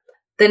 Yeah.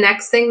 The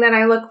next thing that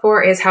I look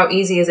for is how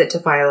easy is it to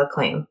file a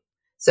claim.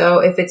 So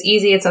if it's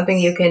easy, it's something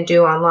you can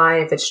do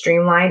online. If it's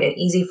streamlined and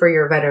easy for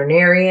your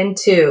veterinarian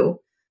too,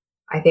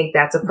 I think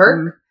that's a perk.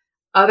 Mm-hmm.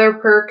 Other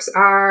perks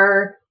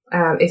are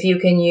if you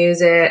can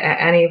use it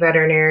at any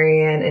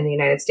veterinarian in the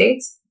United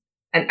States.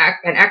 An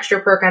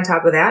extra perk on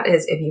top of that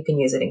is if you can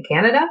use it in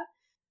Canada.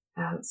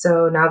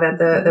 So now that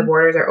the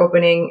borders are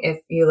opening, if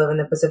you live in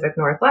the Pacific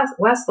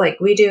Northwest like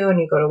we do and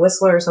you go to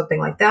Whistler or something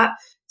like that,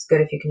 it's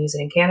good if you can use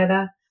it in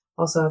Canada.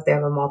 Also, if they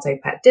have a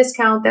multi-pet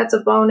discount, that's a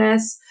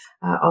bonus.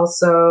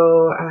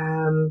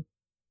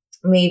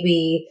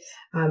 Maybe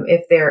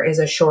if there is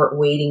a short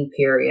waiting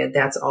period,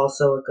 that's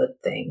also a good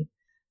thing.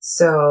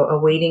 So a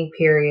waiting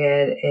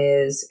period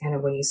is kind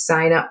of when you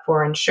sign up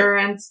for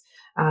insurance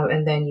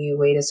and then you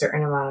wait a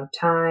certain amount of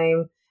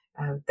time.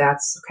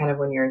 That's kind of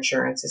when your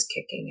insurance is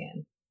kicking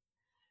in.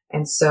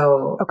 And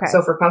so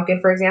for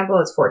Pumpkin, for example,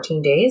 it's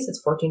 14 days.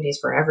 It's 14 days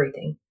for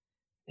everything.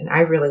 And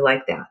I really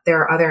like that. There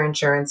are other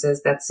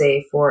insurances that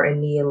say for a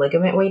knee and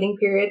ligament waiting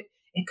period,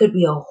 it could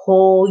be a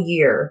whole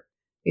year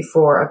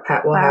before a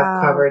pet will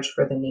have coverage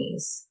for the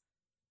knees.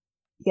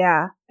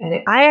 Yeah.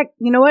 And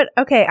you know what?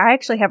 Okay. I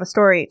actually have a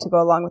story to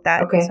go along with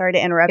that. Okay. Sorry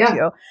to interrupt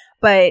you,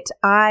 but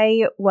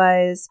I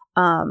was,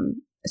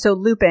 so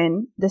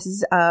Lupin, this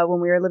is, when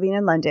we were living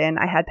in London,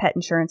 I had pet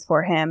insurance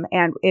for him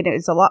and it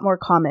is a lot more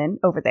common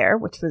over there,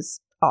 which was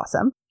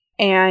awesome.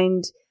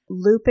 And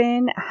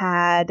Lupin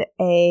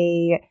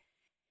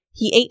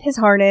he ate his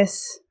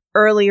harness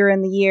earlier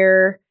in the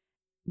year.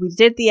 We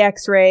did the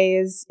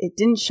x-rays. It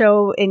didn't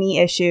show any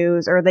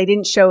issues, or they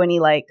didn't show any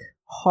like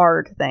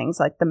hard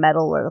things like the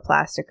metal or the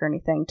plastic or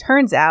anything.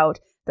 Turns out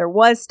there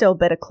was still a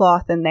bit of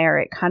cloth in there.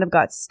 It kind of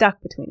got stuck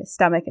between his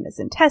stomach and his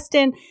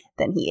intestine.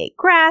 Then he ate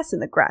grass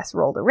and the grass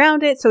rolled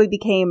around it. So it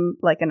became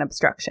like an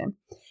obstruction.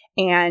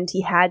 And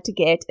he had to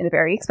get in a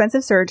very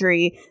expensive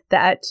surgery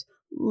that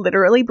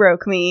literally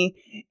broke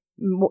me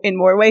in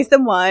more ways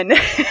than one,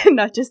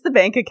 not just the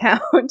bank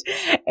account.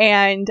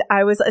 And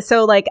I was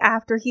so like,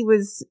 after he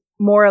was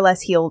more or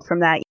less healed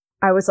from that,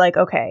 I was like,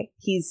 okay,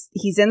 he's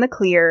in the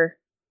clear.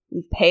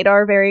 We've paid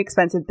our very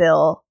expensive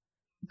bill.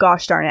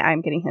 Gosh darn it,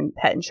 I'm getting him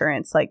pet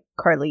insurance. Like,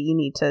 Carly, you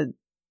need to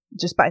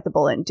just bite the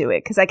bullet and do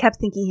it. Because I kept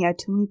thinking he had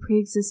too many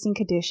pre-existing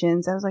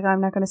conditions. I was like, I'm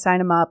not going to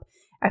sign him up.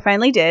 I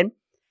finally did.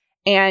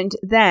 And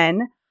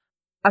then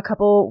a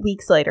couple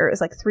weeks later, it was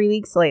like 3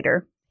 weeks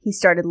later, he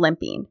started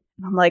limping.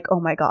 And I'm like, oh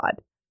my God,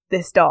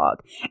 this dog.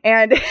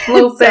 And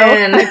so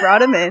I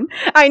brought him in.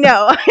 I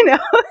know.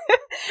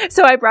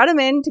 So I brought him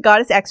in, got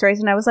his x-rays,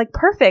 and I was like,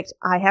 perfect,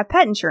 I have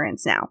pet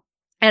insurance now.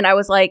 And I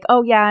was like,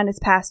 oh yeah, and it's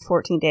past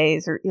 14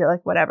 days or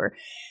like whatever.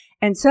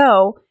 And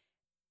so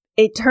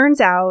it turns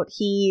out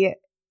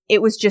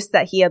it was just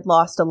that he had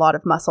lost a lot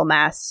of muscle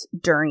mass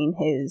during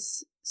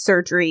his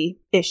surgery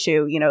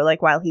issue,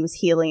 like while he was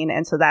healing.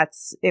 And so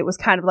it was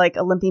kind of like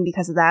a limping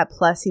because of that.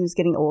 Plus he was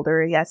getting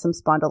older. He had some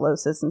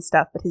spondylosis and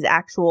stuff, but his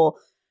actual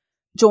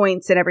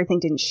joints and everything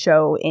didn't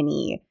show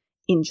any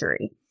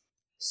injury.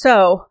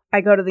 So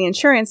I go to the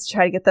insurance to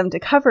try to get them to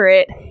cover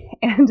it.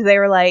 And they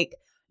were like,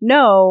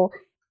 no,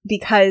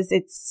 because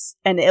it's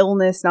an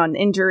illness, not an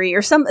injury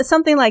or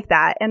something like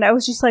that. And I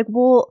was just like,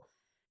 well,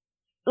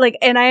 like,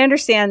 and I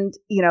understand,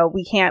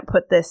 we can't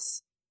put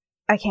this,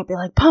 I can't be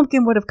like,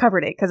 Pumpkin would have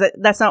covered it, because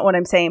that's not what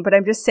I'm saying. But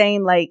I'm just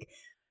saying, like,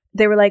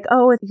 they were like,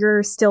 oh,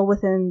 you're still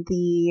within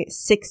the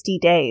 60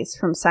 days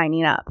from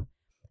signing up.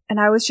 And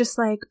I was just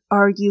like,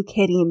 are you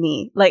kidding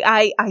me? Like,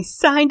 I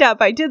signed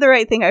up. I did the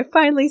right thing. I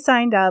finally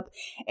signed up.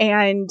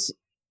 And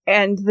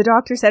the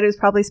doctor said it was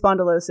probably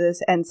spondylosis.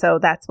 And so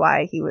that's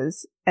why he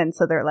was. And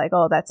so they're like,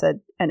 oh, that's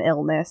an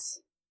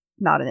illness,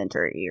 not an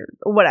injury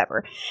or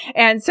whatever.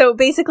 And so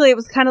basically it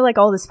was kind of like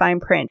all this fine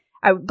print.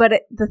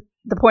 But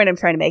the point I'm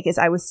trying to make is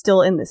I was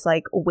still in this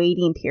like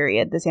waiting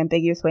period, this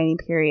ambiguous waiting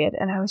period.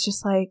 And I was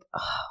just like,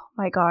 oh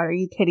my God, are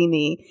you kidding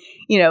me?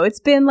 It's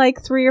been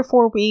like 3 or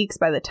 4 weeks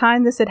by the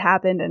time this had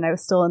happened, and I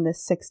was still in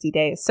this 60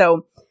 days.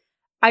 So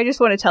I just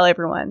want to tell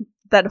everyone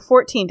that a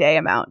 14-day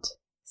amount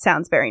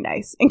sounds very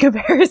nice in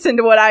comparison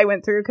to what I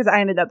went through, because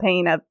I ended up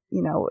paying it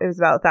was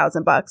about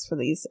 $1,000 for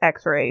these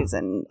x-rays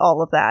and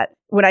all of that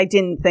when I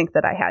didn't think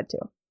that I had to.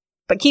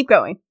 But keep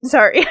going.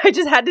 Sorry. I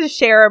just had to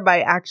share my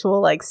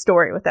actual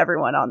story with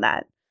everyone on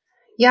that.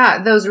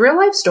 Yeah, those real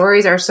life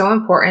stories are so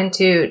important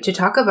to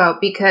talk about,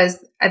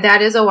 because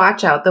that is a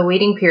watch out, the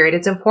waiting period.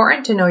 It's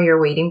important to know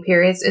your waiting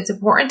periods. It's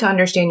important to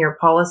understand your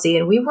policy.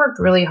 And we've worked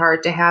really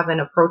hard to have an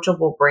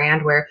approachable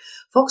brand where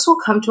folks will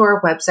come to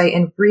our website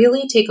and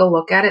really take a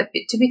look at it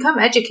to become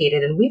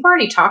educated. And we've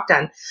already talked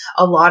on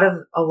a lot of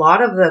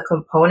the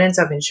components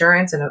of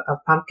insurance and of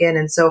Pumpkin.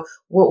 And so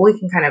we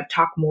can kind of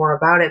talk more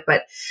about it.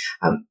 But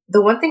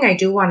the one thing I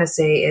do want to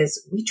say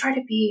is we try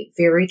to be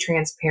very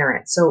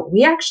transparent. So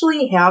we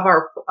actually have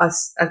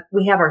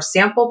we have our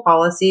sample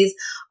policies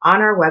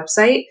on our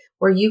website,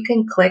 where you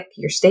can click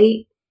your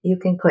state, you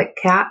can click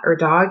cat or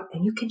dog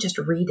and you can just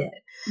read it.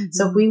 Mm-hmm.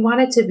 So we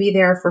want it to be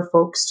there for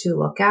folks to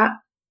look at.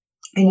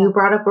 And you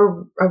brought up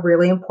a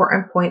really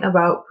important point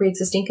about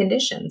pre-existing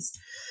conditions,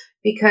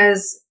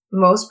 because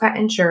most pet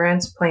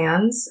insurance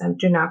plans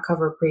do not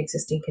cover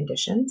pre-existing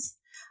conditions.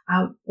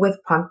 With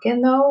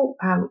Pumpkin, though,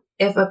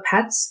 if a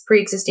pet's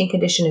pre-existing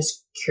condition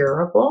is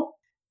curable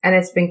and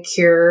it's been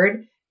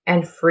cured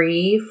and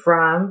free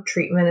from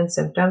treatment and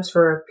symptoms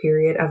for a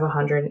period of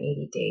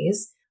 180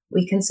 days,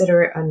 we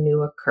consider it a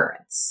new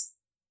occurrence.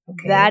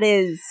 Okay. That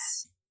is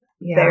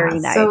very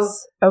nice. So,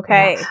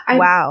 okay.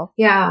 Wow.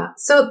 Yeah.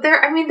 So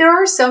there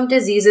are some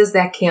diseases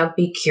that can't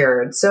be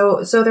cured.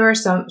 So there are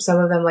some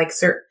of them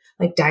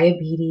like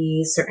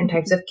diabetes, certain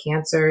types of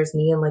cancers,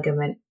 knee and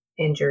ligament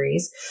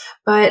injuries,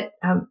 but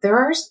there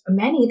are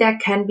many that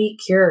can be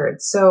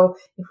cured. So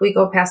if we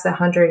go past the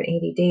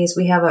 180 days,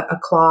 we have a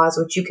clause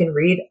which you can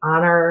read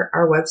on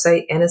our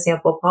website in a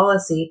sample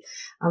policy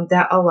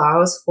that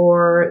allows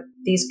for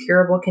these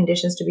curable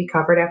conditions to be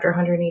covered after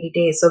 180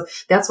 days. So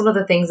that's one of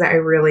the things that I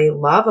really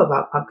love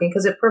about Pumpkin,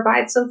 because it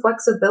provides some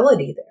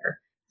flexibility there.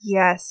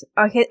 Yes.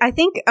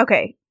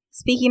 Okay.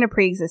 Speaking of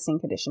pre-existing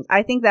conditions,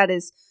 I think that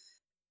is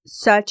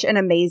such an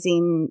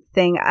amazing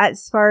thing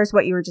as far as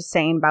what you were just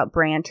saying about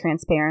brand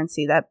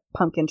transparency that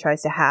Pumpkin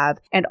tries to have,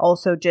 and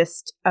also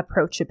just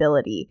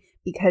approachability,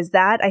 because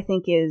that I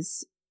think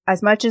is,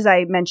 as much as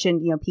I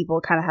mentioned, people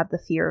kind of have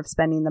the fear of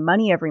spending the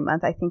money every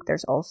month, I think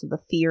there's also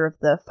the fear of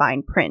the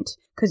fine print,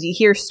 because you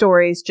hear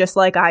stories just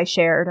like I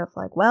shared of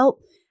like, well,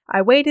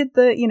 I waited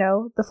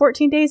the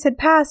 14 days had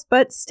passed,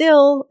 but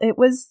still it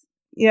was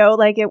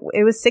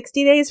it was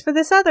 60 days for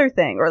this other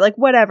thing, or like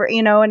whatever,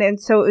 and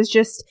so it was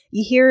just,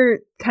 you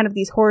hear kind of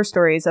these horror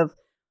stories of,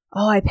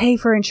 oh, I pay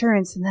for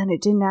insurance and then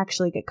it didn't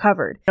actually get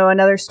covered.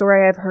 Another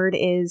story I've heard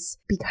is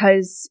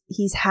because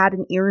he's had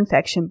an ear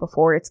infection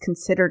before, it's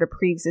considered a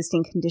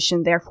pre-existing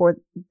condition. Therefore,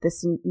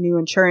 this new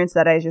insurance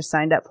that I just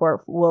signed up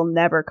for will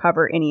never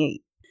cover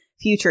any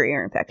future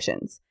ear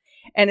infections.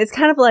 And it's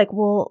kind of like,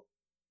 well,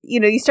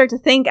 you start to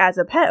think as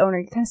a pet owner,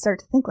 you kind of start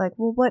to think like,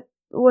 well,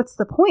 what's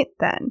the point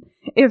then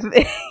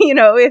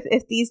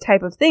if these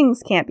type of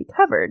things can't be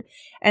covered?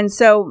 And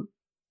so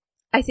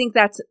I think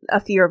that's a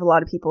fear of a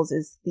lot of people's,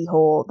 is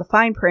the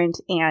fine print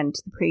and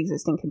the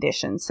pre-existing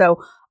condition.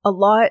 So a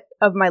lot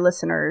of my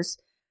listeners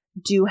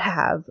do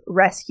have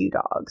rescue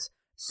dogs.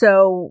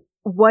 So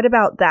what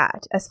about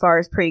that as far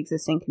as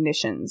pre-existing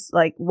conditions?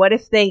 Like, what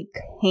if they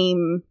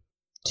came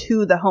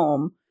to the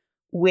home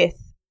with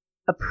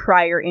a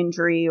prior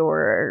injury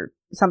or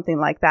something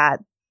like that?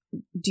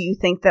 Do you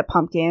think that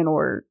Pumpkin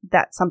or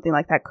that something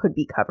like that could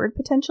be covered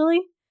potentially?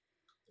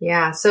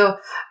 Yeah. So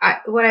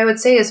what I would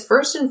say is,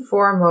 first and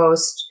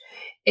foremost,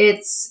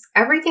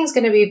 everything's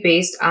going to be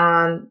based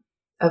on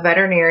a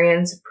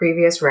veterinarian's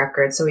previous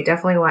records. So we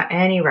definitely want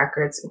any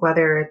records,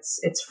 whether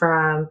it's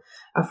from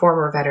a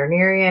former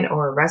veterinarian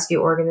or a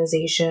rescue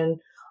organization.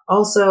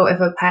 Also, if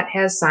a pet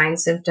has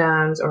signs,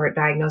 symptoms, or a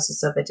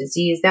diagnosis of a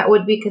disease, that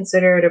would be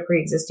considered a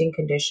pre-existing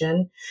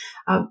condition.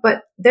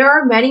 But there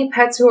are many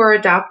pets who are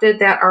adopted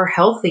that are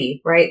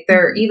healthy, right?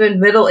 They're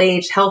even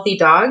middle-aged, healthy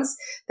dogs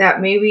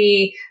that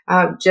maybe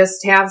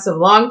just have some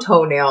long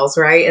toenails,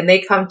 right? And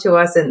they come to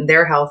us and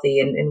they're healthy,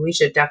 and we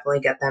should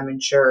definitely get them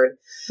insured.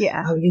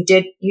 Yeah. You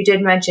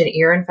did mention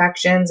ear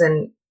infections,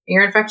 and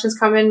ear infections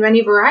come in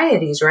many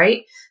varieties,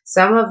 right?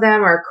 Some of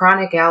them are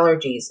chronic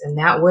allergies, and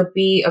that would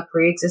be a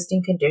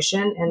pre-existing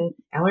condition, and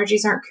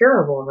allergies aren't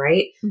curable,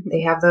 right? Mm-hmm.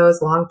 They have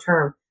those long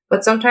term.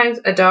 But sometimes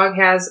a dog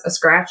has a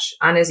scratch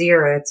on his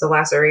ear, it's a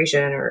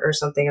laceration or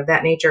something of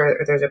that nature,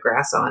 or there's a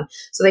grass on.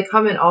 So they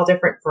come in all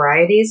different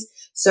varieties.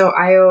 So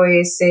I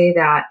always say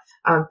that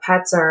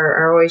pets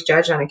are always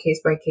judged on a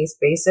case-by-case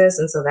basis,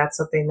 and so that's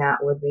something that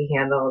would be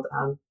handled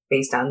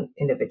based on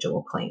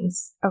individual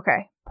claims.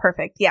 Okay,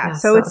 perfect. Yeah,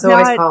 so it's not,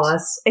 always call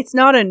us. It's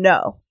not a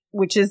no.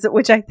 Which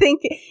I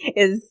think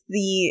is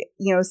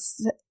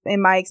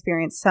in my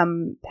experience,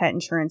 some pet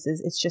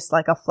insurances, it's just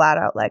like a flat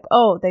out like,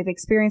 oh, they've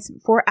experienced it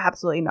before.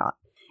 Absolutely not.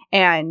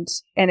 And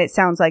it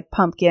sounds like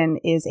Pumpkin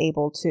is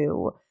able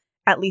to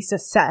at least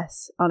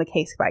assess on a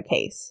case by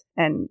case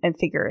and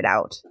figure it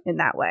out in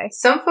that way.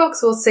 Some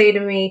folks will say to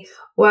me,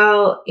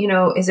 well,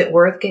 is it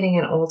worth getting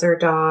an older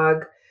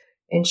dog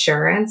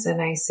insurance?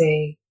 And I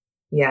say,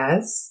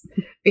 yes,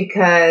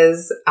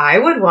 because I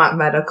would want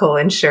medical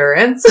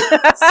insurance.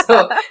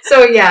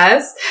 So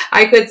yes,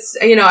 I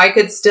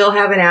could still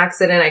have an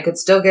accident. I could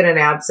still get an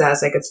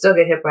abscess. I could still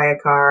get hit by a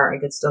car. I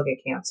could still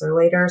get cancer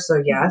later.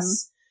 So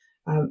yes,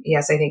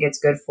 yes, I think it's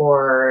good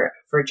for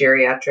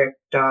geriatric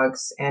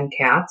dogs and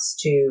cats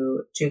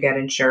to get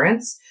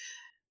insurance.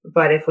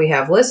 But if we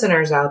have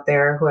listeners out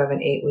there who have an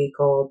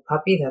 8-week-old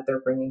puppy that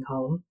they're bringing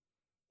home,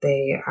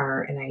 they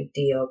are an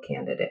ideal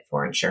candidate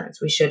for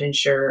insurance. We should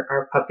insure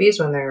our puppies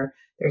when they're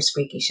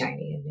squeaky,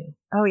 shiny, and new.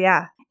 Oh,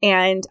 yeah.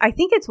 And I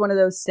think it's one of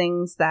those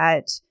things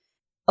that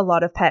a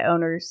lot of pet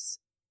owners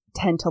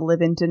tend to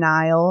live in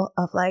denial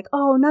of, like,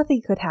 oh,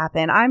 nothing could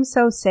happen. I'm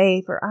so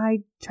safe, or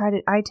I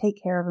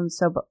take care of them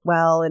so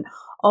well, and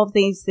all of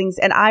these things.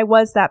 And I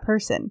was that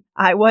person.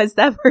 I was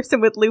that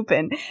person with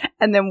Lupin.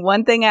 And then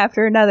one thing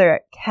after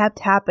another kept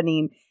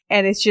happening.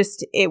 And it's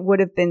just, it would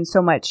have been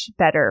so much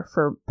better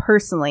for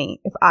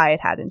personally if I had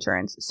had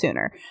insurance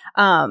sooner.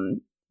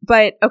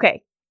 But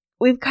okay,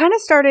 we've kind of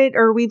started,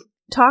 or we've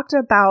talked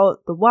about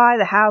the why,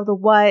 the how, the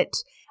what.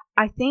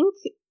 I think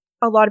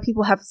a lot of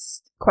people have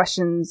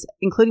questions,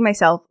 including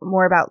myself,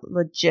 more about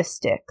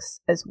logistics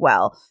as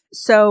well.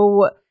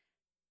 So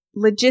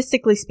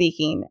logistically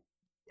speaking,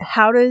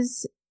 how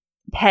does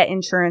pet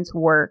insurance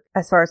work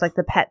as far as like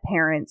the pet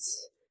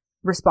parent's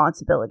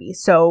responsibility?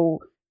 So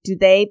do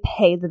they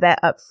pay the vet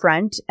up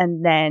front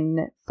and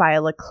then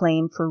file a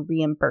claim for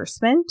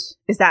reimbursement?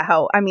 Is that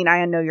how, I mean,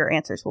 I know your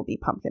answers will be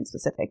Pumpkin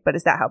specific, but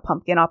is that how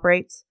Pumpkin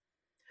operates?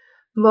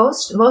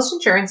 Most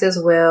insurances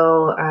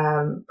will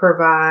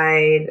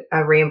provide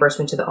a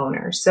reimbursement to the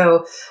owner.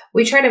 So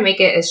we try to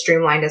make it as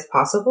streamlined as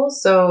possible.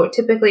 So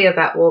typically a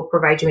vet will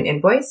provide you an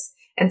invoice.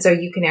 And so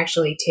you can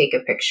actually take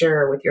a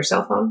picture with your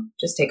cell phone,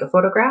 just take a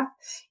photograph,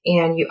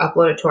 and you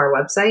upload it to our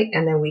website,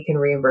 and then we can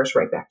reimburse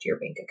right back to your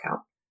bank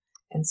account.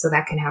 And so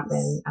that can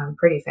happen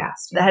pretty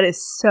fast. Yeah. That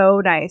is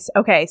so nice.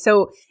 Okay.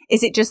 So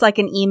is it just like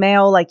an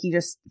email, like you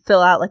just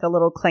fill out like a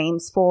little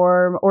claims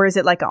form, or is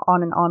it like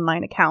on an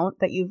online account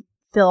that you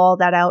fill all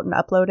that out and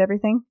upload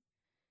everything?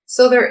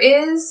 So there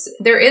is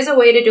a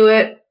way to do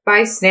it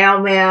by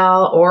snail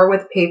mail or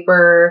with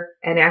paper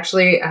and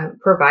actually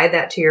provide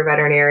that to your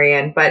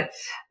veterinarian. But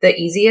the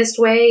easiest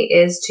way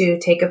is to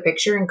take a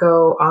picture and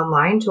go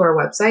online to our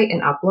website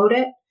and upload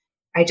it.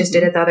 I just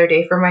did it the other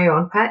day for my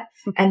own pet.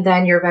 And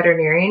then your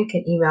veterinarian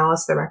can email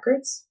us the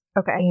records.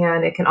 Okay.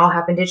 And it can all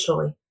happen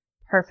digitally.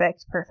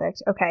 Perfect.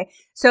 Okay.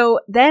 So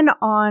then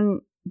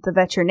on the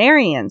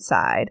veterinarian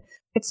side,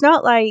 it's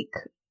not like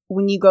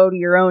when you go to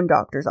your own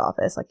doctor's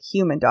office, like a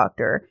human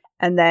doctor,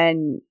 and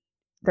then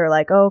they're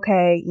like, oh,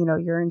 okay, you know,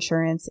 your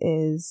insurance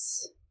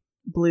is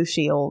Blue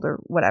Shield or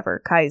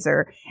whatever,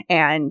 Kaiser,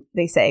 and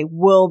they say,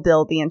 we'll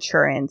bill the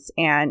insurance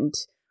and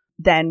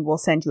then we'll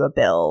send you a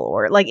bill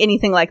or like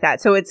anything like that.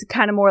 So it's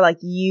kind of more like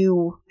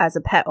you as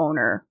a pet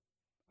owner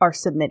are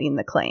submitting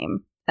the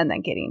claim and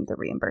then getting the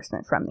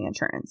reimbursement from the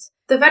insurance.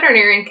 The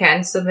veterinarian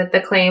can submit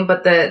the claim,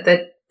 but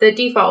the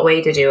default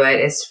way to do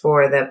it is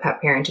for the pet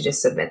parent to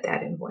just submit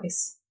that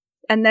invoice.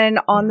 And then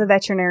on the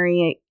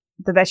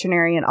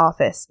veterinarian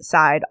office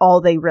side,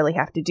 all they really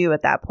have to do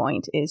at that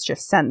point is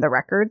just send the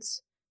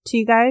records to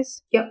you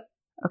guys? Yep.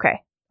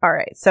 Okay. All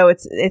right. So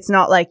it's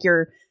not like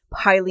you're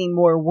piling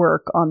more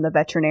work on the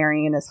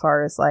veterinarian as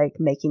far as like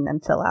making them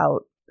fill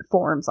out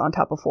forms on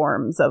top of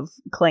forms of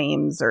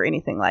claims or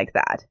anything like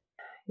that.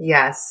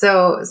 Yes.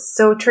 So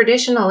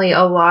traditionally,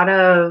 a lot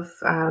of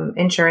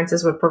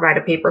insurances would provide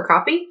a paper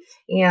copy,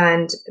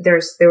 and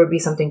there would be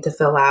something to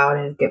fill out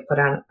and get put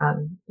on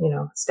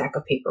a stack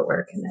of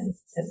paperwork, and then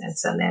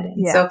send that in.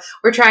 Yeah. So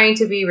we're trying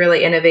to be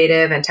really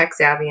innovative and tech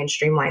savvy and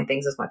streamline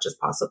things as much as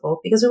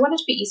possible because we want it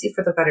to be easy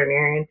for the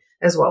veterinarian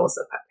as well as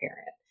the pet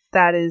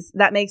parent.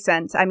 That makes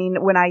sense. I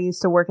mean, when I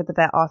used to work at the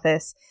vet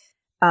office,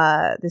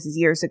 this is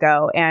years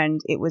ago, and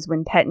it was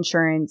when pet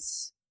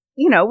insurance,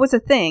 was a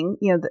thing.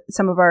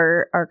 Some of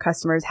our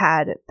customers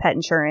had pet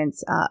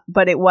insurance,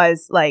 but it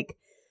was like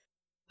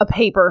a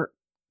paper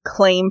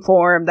claim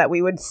form that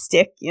we would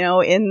stick,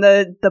 in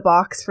the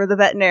box for the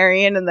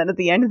veterinarian. And then at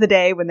the end of the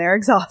day, when they're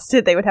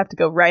exhausted, they would have to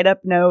go write up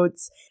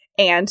notes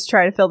and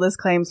try to fill this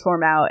claims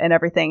form out and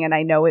everything. And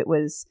I know it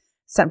was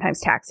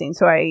sometimes taxing.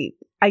 So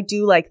I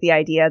do like the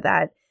idea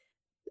that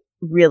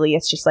really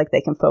it's just like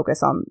they can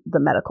focus on the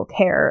medical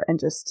care and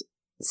just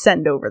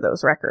send over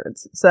those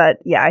records. So that,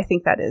 I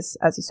think that is,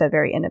 as you said,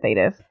 very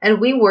innovative.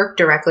 And we work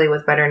directly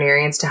with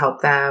veterinarians to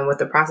help them with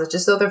the process,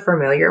 just so they're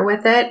familiar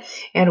with it.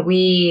 And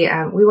we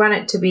want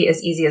it to be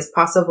as easy as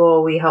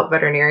possible. We help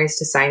veterinarians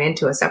to sign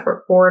into a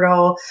separate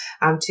portal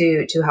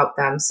to help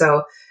them.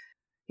 So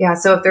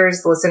if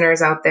there's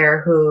listeners out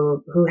there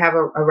who have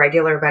a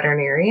regular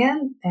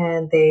veterinarian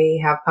and they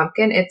have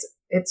Pumpkin,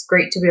 it's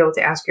great to be able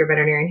to ask your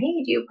veterinarian,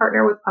 hey, do you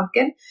partner with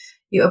Pumpkin?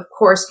 You, of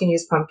course, can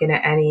use Pumpkin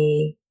at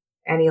any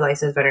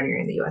licensed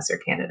veterinarian in the US or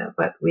Canada,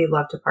 but we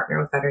love to partner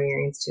with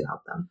veterinarians to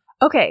help them.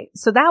 Okay.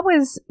 So that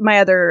was my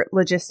other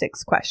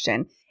logistics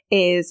question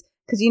is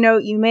because,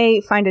 you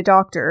may find a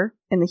doctor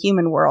in the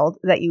human world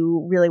that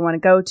you really want to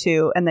go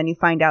to, and then you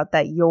find out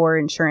that your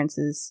insurance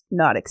is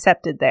not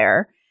accepted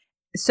there.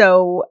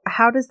 So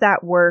how does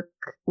that work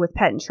with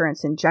pet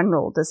insurance in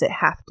general? Does it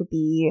have to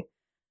be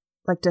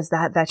like, does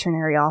that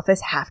veterinary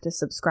office have to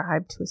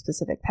subscribe to a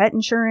specific pet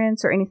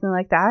insurance or anything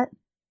like that?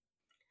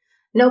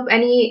 Nope.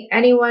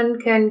 Anyone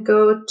can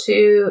go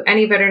to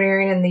any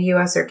veterinarian in the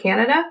US or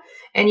Canada,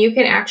 and you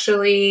can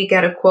actually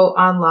get a quote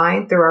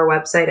online through our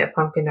website at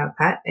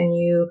pumpkin.pet.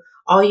 And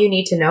all you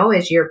need to know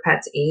is your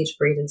pet's age,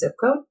 breed, and zip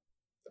code.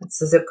 That's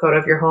the zip code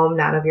of your home,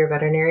 not of your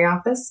veterinary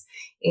office.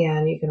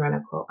 And you can run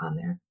a quote on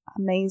there.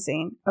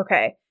 Amazing.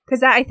 Okay.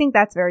 Because I think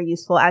that's very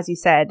useful. As you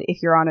said,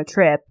 if you're on a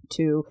trip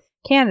to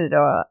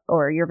Canada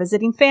or you're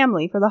visiting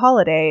family for the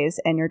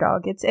holidays and your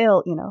dog gets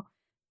ill,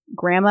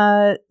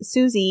 Grandma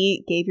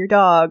Susie gave your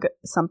dog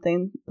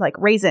something like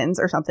raisins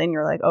or something,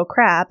 you're like, oh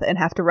crap, and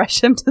have to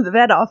rush him to the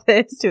vet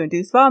office to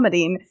induce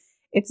vomiting.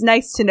 It's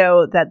nice to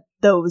know that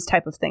those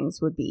type of things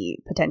would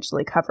be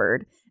potentially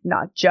covered,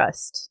 not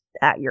just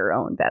at your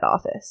own vet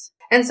office.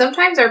 And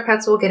sometimes our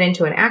pets will get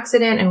into an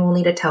accident and we'll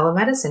need a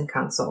telemedicine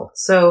consult.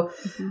 So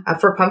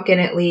for Pumpkin,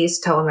 at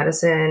least,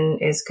 telemedicine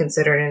is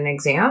considered an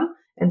exam.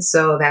 And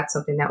so that's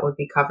something that would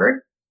be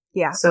covered.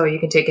 Yeah. So you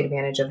can take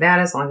advantage of that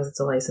as long as it's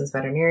a licensed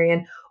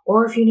veterinarian.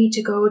 Or if you need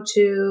to go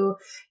to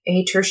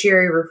a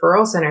tertiary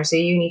referral center,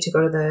 say you need to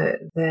go to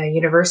the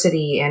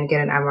university and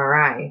get an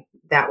MRI,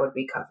 that would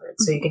be covered.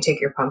 So you can take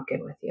your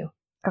Pumpkin with you.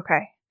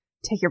 Okay.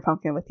 Take your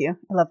Pumpkin with you.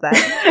 I love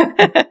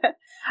that.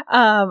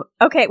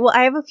 Okay. Well,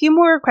 I have a few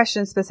more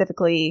questions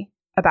specifically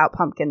about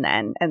Pumpkin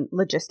then and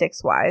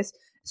logistics wise.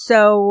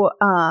 So,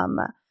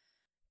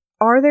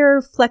 are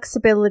there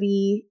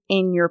flexibility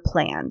in your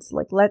plans?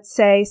 Like, let's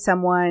say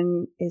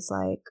someone is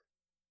like,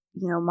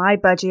 my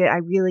budget, I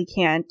really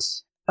can't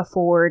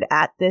afford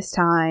at this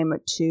time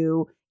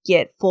to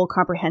get full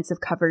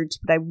comprehensive coverage,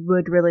 but I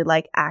would really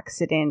like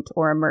accident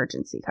or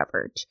emergency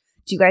coverage.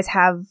 Do you guys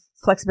have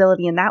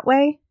flexibility in that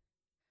way?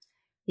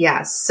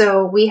 Yes.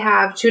 So we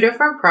have 2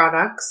 different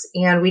products,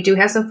 and we do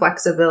have some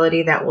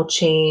flexibility that will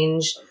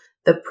change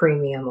the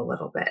premium a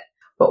little bit.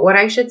 But what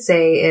I should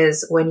say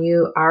is when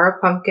you are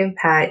a Pumpkin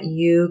pet,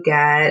 you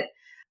get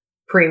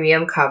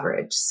premium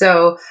coverage.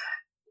 So,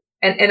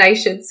 and I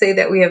should say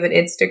that we have an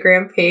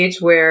Instagram page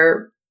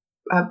where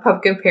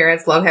Pumpkin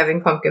parents love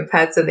having Pumpkin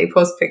pets, and they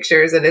post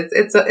pictures, and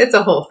it's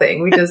a whole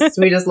thing. We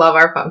just love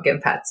our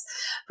Pumpkin pets.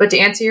 But to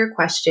answer your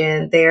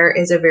question, there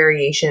is a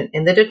variation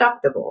in the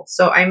deductible.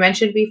 So I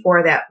mentioned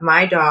before that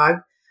my dog,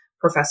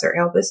 Professor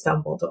Albus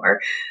Dumbledore,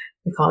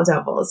 we call him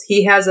Dumbles,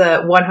 he has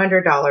a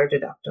 $100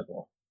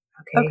 deductible.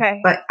 Okay.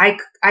 But I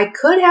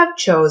could have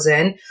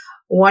chosen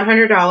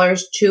 $100,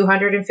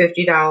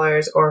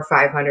 $250, or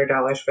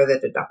 $500 for the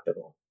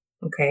deductible.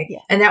 Okay. Yeah.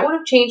 And that would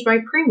have changed my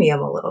premium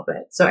a little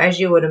bit. So as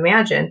you would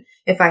imagine,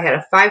 if I had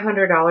a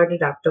 $500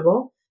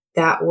 deductible,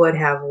 that would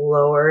have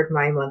lowered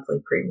my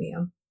monthly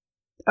premium.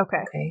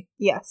 Okay.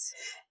 Yes.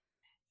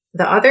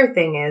 The other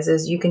thing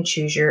is you can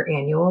choose your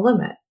annual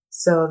limit.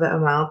 So the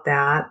amount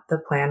that the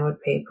plan would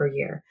pay per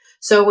year.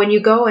 So when you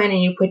go in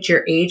and you put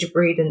your age,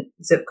 breed, and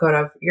zip code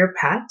of your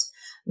pet,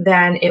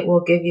 then it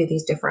will give you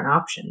these different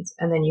options.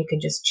 And then you can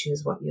just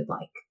choose what you'd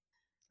like.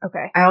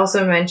 Okay. I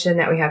also mentioned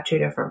that we have 2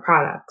 different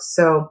products.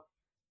 So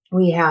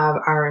we have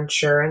our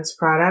insurance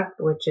product,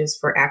 which is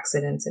for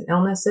accidents and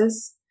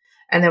illnesses.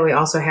 And then we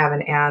also have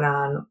an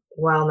add-on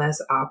wellness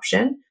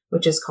option,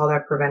 which is called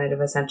our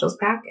Preventative Essentials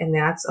Pack. And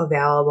that's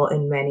available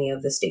in many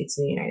of the states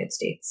in the United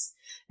States.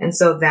 And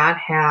so that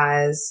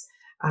has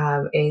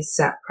a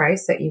set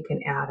price that you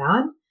can add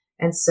on.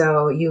 And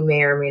so you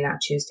may or may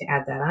not choose to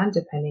add that on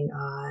depending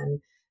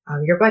on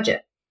your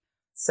budget.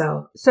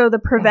 So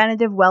the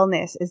preventative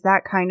wellness, is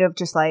that kind of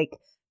just like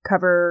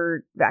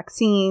cover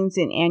vaccines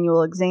and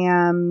annual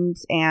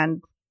exams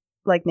and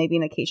like maybe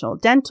an occasional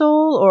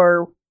dental,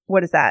 or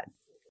what is that?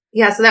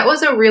 Yeah, so that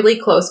was a really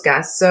close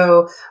guess.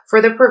 So for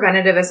the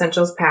Preventative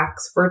Essentials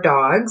Packs for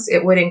dogs,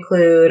 it would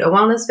include a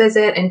wellness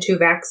visit and 2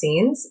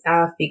 vaccines,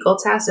 a fecal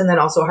test, and then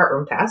also a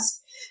heartworm test.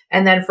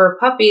 And then for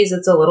puppies,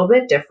 it's a little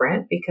bit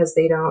different because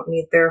they don't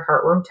need their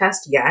heartworm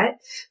test yet.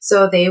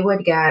 So they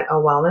would get a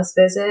wellness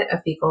visit,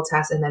 a fecal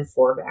test, and then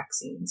 4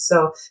 vaccines.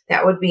 So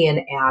that would be an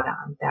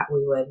add-on that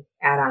we would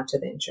add on to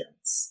the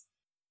insurance.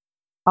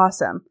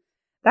 Awesome.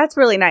 That's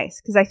really nice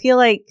because I feel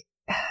like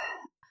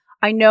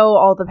I know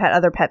all the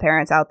other pet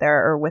parents out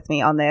there are with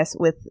me on this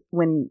with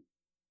when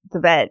the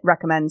vet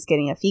recommends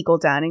getting a fecal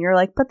done and you're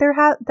like, but they're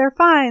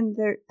fine.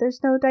 There's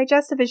no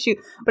digestive issue.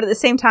 But at the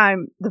same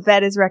time, the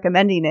vet is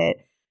recommending it.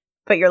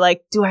 But you're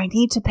like, do I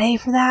need to pay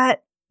for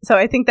that? So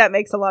I think that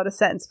makes a lot of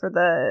sense for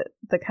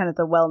the kind of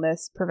the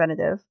wellness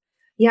preventative.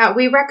 Yeah,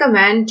 we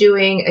recommend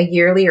doing a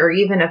yearly or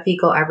even a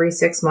fecal every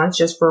 6 months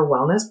just for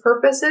wellness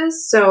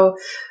purposes. So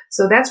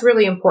that's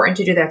really important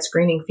to do that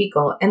screening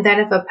fecal. And then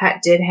if a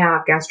pet did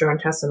have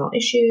gastrointestinal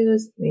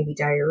issues, maybe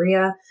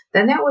diarrhea,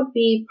 then that would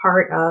be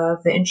part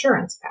of the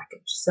insurance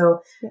package.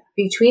 So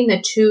between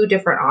the 2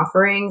 different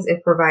offerings,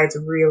 it provides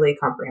really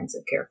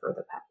comprehensive care for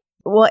the pet.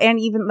 Well, and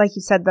even like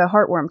you said, the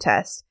heartworm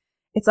test.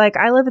 It's like,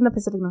 I live in the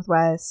Pacific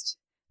Northwest.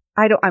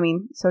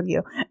 So do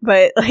you.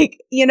 But like,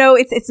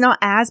 it's not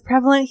as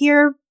prevalent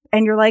here.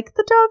 And you're like,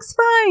 the dog's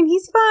fine.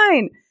 He's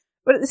fine.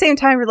 But at the same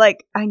time, you're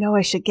like, I know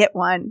I should get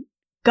one.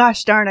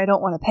 Gosh darn, I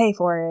don't want to pay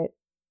for it.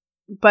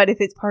 But if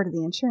it's part of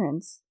the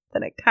insurance,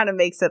 then it kind of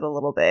makes it a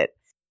little bit,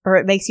 or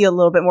it makes you a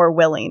little bit more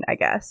willing, I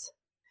guess.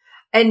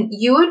 And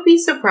you would be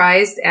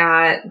surprised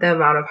at the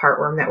amount of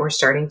heartworm that we're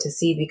starting to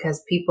see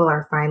because people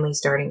are finally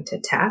starting to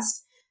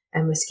test,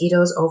 and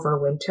mosquitoes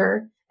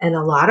overwinter. And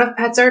a lot of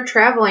pets are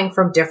traveling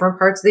from different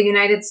parts of the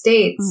United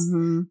States.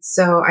 Mm-hmm.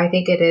 So I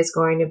think it is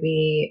going to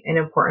be an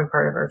important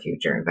part of our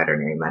future in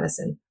veterinary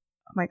medicine.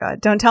 Oh my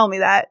God. Don't tell me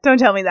that. Don't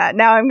tell me that.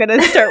 Now I'm going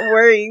to start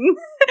worrying.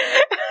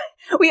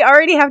 We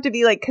already have to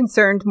be like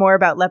concerned more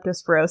about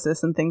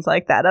leptospirosis and things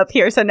like that up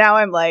here. So now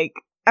I'm like,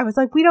 I was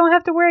like, we don't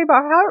have to worry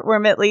about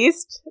heartworm at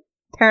least.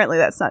 Apparently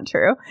that's not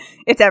true.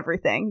 It's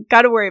everything.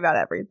 Got to worry about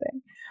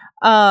everything.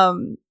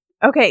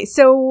 Okay,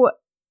 so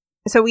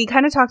we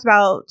kind of talked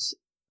about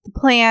the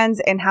plans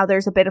and how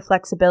there's a bit of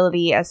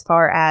flexibility as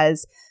far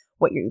as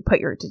what you put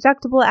your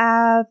deductible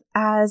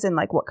as and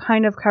like what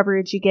kind of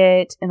coverage you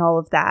get and all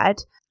of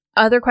that.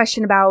 Other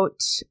question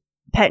about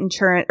pet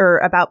insurance or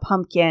about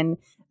Pumpkin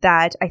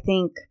that I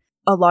think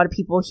a lot of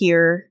people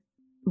hear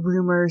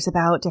rumors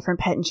about different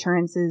pet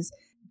insurances.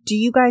 Do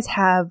you guys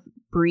have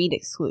breed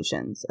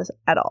exclusions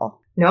at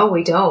all? No,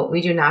 we don't.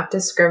 We do not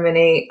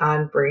discriminate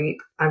on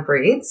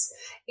breeds,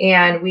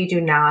 and we do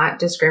not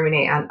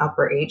discriminate on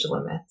upper age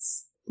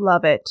limits.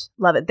 Love it.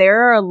 Love it.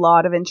 There are a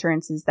lot of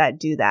insurances that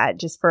do that,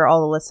 just for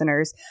all the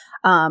listeners.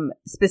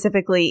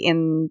 Specifically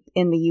in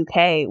the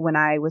UK, when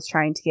I was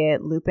trying to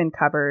get Lupin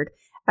covered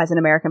as an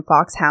American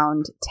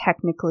Foxhound,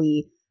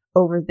 technically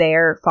over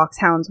there,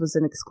 Foxhounds was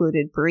an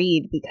excluded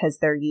breed because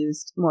they're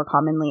used more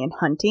commonly in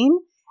hunting.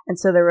 And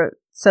so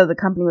the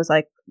company was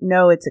like,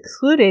 no, it's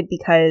excluded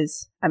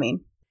because, I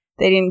mean,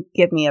 they didn't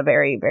give me a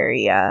very,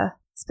 very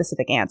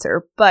specific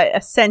answer, but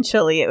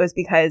essentially it was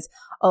because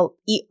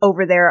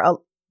over there,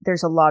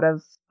 there's a lot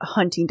of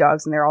hunting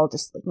dogs and they're all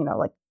just,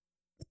 like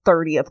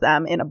 30 of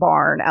them in a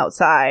barn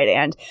outside,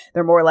 and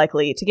they're more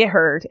likely to get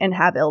hurt and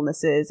have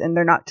illnesses, and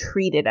they're not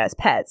treated as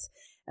pets.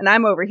 And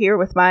I'm over here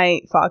with my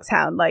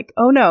Foxhound like,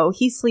 oh no,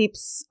 he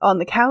sleeps on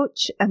the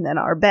couch and then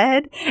our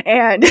bed.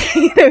 And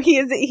he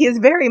is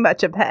very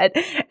much a pet.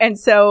 And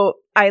so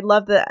I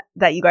love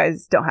that you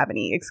guys don't have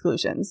any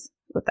exclusions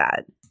with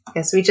that.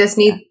 Yes, we just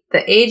need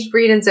the age,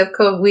 breed, and zip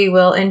code. We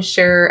will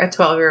insure a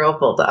 12-year-old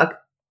bulldog.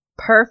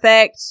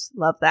 Perfect.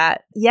 Love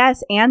that.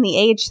 Yes, and the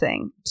age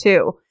thing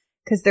too.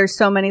 Because there's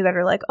so many that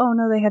are like, oh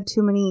no, they have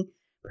too many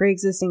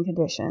pre-existing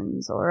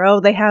conditions,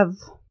 or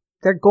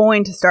they're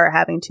going to start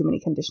having too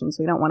many conditions.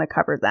 We don't want to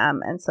cover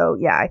them. And so,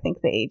 yeah, I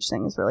think the age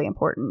thing is really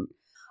important.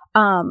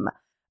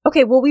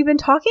 Okay, well, we've been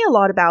talking a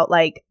lot about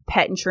like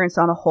pet insurance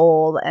on a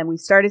whole, and we've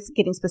started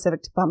getting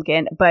specific to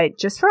Pumpkin. But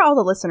just for all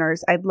the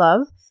listeners, I'd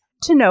love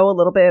to know a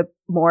little bit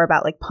more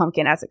about like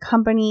Pumpkin as a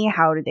company.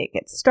 How did it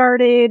get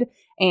started?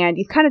 And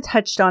you've kind of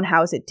touched on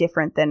how is it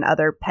different than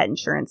other pet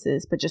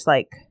insurances, but just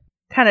like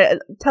kind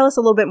of tell us a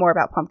little bit more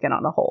about Pumpkin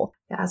on a whole.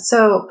 Yeah,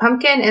 so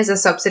Pumpkin is a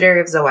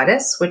subsidiary of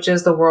Zoetis, which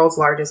is the world's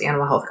largest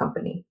animal health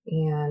company.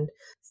 And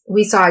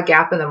we saw a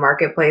gap in the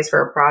marketplace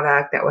for a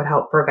product that would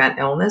help prevent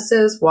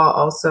illnesses while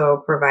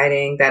also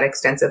providing that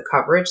extensive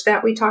coverage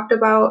that we talked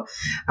about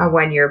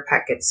when your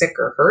pet gets sick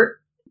or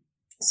hurt.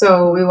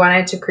 So we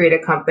wanted to create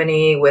a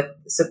company with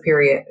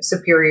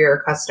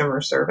superior customer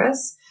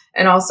service.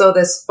 And also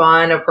this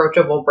fun,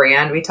 approachable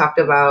brand. We talked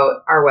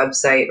about our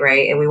website,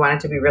 right? And we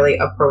wanted to be really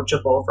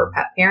approachable for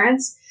pet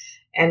parents.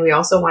 And we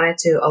also wanted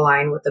to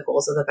align with the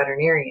goals of the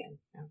veterinarian,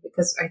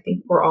 because I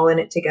think we're all in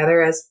it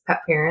together as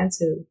pet parents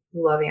who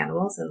love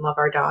animals and love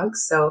our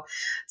dogs. So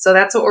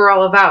that's what we're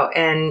all about.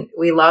 And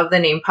we love the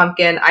name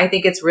Pumpkin. I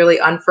think it's really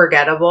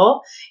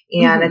unforgettable,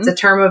 and it's a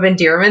term of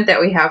endearment that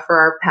we have for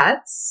our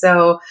pets.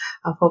 So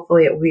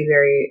hopefully it will be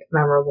very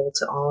memorable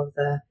to all of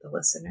the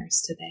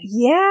listeners today.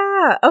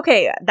 Yeah.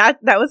 Okay. That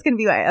was going to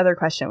be my other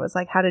question, was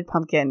like, how did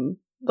Pumpkin,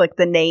 like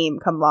the name,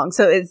 come along?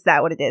 So is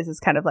that what it is?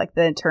 It's kind of like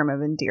the term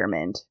of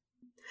endearment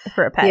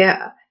for a pet.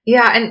 Yeah.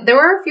 Yeah. And there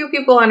were a few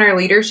people on our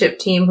leadership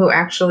team who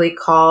actually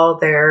call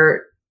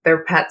their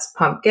pets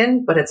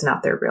Pumpkin, but it's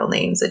not their real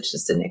names. It's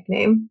just a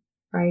nickname.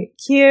 Right.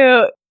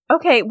 Cute.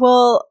 Okay.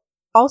 Well,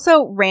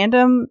 also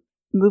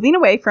moving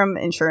away from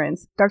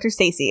insurance, Dr.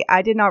 Stacy,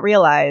 I did not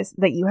realize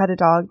that you had a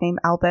dog named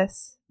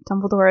Albus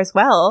Dumbledore as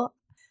well.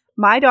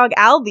 My dog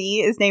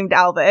Albie is named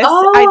Albus.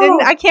 Oh.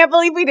 I can't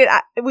believe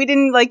we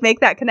didn't like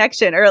make that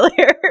connection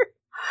earlier.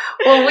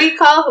 Well,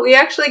 we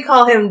actually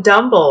call him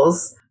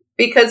Dumbles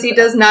because he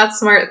does not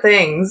smart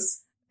things.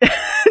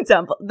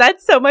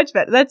 That's so much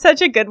better. That's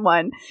such a good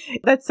one.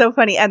 That's so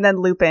funny. And then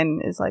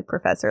Lupin is like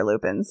Professor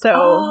Lupin.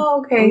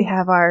 So okay. we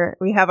have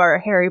our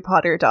Harry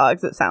Potter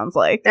dogs, it sounds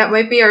like. That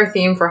might be our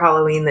theme for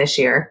Halloween this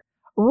year.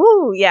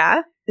 Ooh,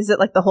 yeah. Is it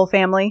like the whole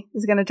family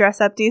is going to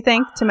dress up, do you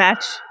think, to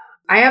match?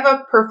 I have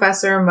a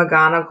Professor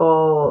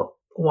McGonagall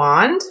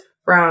wand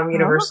from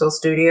Universal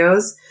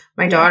Studios.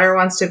 My daughter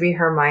wants to be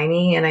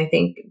Hermione, and I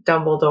think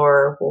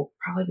Dumbledore will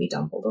probably be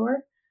Dumbledore.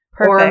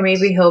 Perfect. Or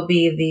maybe he'll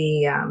be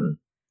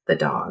the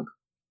dog.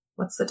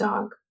 What's the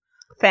dog?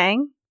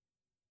 Fang?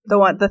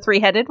 The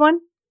three-headed one?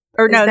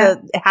 Or no,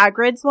 the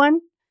Hagrid's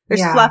one?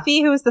 There's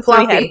Fluffy, who is the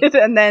three-headed,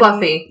 and then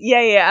Fluffy.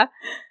 Yeah.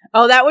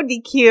 Oh, that would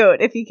be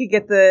cute if you could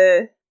get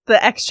the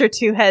extra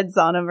two heads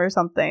on him or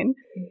something.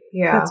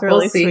 Yeah, that's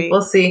really sweet.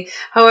 We'll see.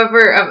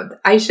 However,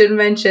 I should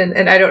mention,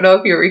 and I don't know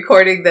if you're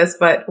recording this,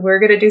 but we're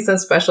going to do some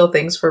special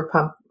things for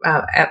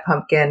at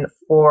Pumpkin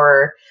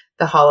for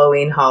the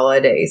Halloween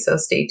holiday. So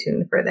stay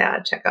tuned for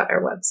that. Check out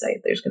our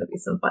website. There's going to be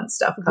some fun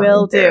stuff coming.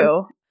 Will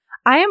do.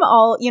 I am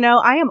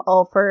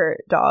all for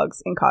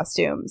dogs in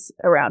costumes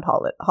around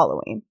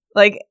Halloween.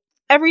 Like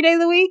every day of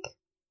the week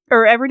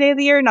or every day of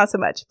the year, not so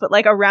much, but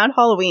like around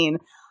Halloween,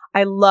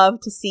 I love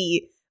to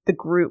see the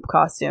group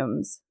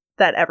costumes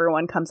that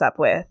everyone comes up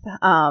with.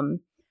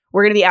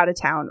 We're going to be out of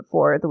town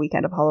for the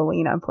weekend of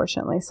Halloween,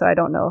 unfortunately. So I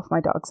don't know if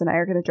my dogs and I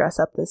are going to dress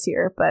up this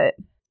year, but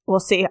we'll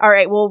see. All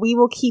right. Well, we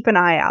will keep an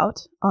eye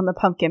out on the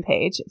pumpkin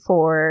page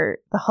for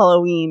the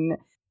Halloween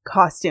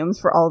costumes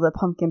for all the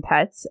pumpkin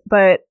pets.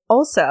 But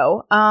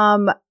also,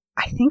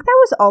 I think that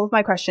was all of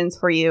my questions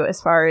for you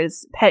as far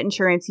as pet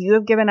insurance. You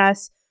have given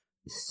us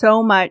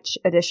so much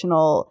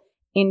additional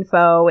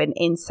info and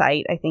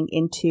insight, I think,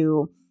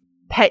 into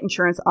pet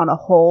insurance on a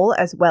whole,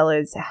 as well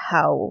as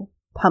how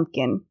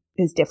pumpkin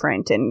is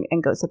different and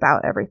goes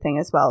about everything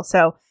as well.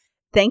 So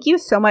thank you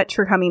so much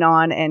for coming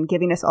on and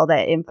giving us all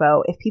that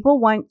info. If people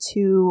want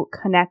to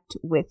connect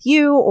with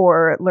you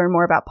or learn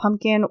more about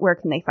Pumpkin, where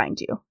can they find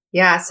you?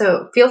 Yeah,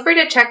 so feel free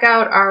to check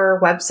out our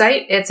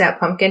website. It's at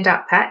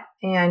pumpkin.pet,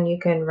 and you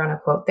can run a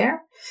quote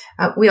there.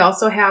 We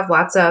also have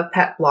lots of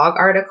pet blog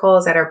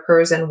articles at our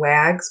Purrs and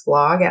Wags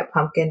blog at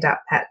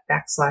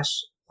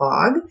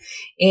pumpkin.pet/blog.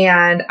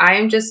 And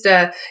I'm just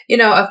a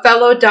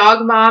fellow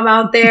dog mom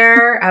out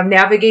there. I'm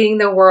navigating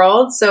the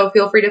world. So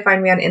feel free to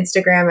find me on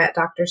Instagram at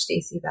Dr.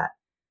 Stacy Vet.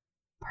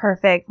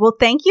 Perfect. Well,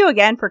 thank you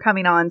again for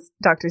coming on,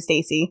 Dr.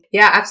 Stacy.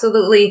 Yeah,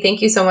 absolutely.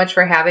 Thank you so much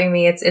for having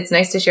me. It's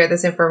nice to share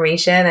this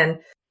information, and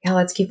yeah,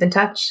 let's keep in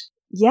touch.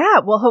 Yeah.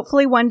 Well,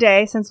 hopefully one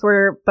day, since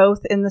we're both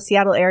in the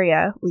Seattle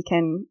area, we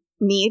can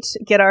meet,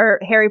 get our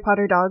Harry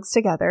Potter dogs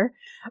together.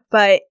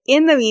 But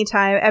in the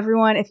meantime,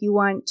 everyone, if you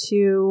want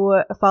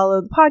to follow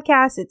the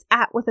podcast, it's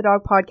at With a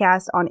Dog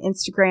Podcast on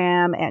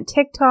Instagram and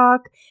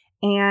TikTok.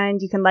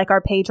 And you can like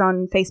our page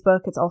on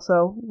Facebook. It's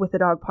also With a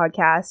Dog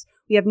Podcast.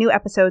 We have new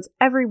episodes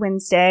every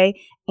Wednesday,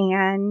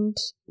 and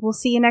we'll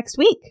see you next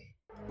week.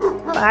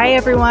 Bye,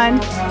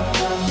 everyone.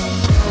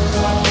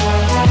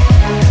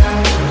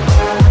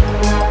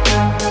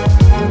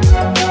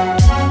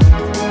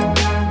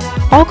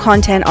 All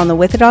content on the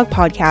With a Dog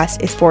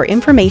podcast is for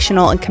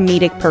informational and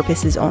comedic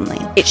purposes only.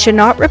 It should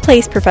not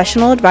replace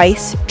professional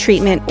advice,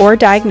 treatment, or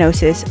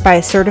diagnosis by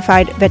a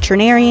certified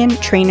veterinarian,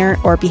 trainer,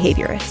 or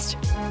behaviorist.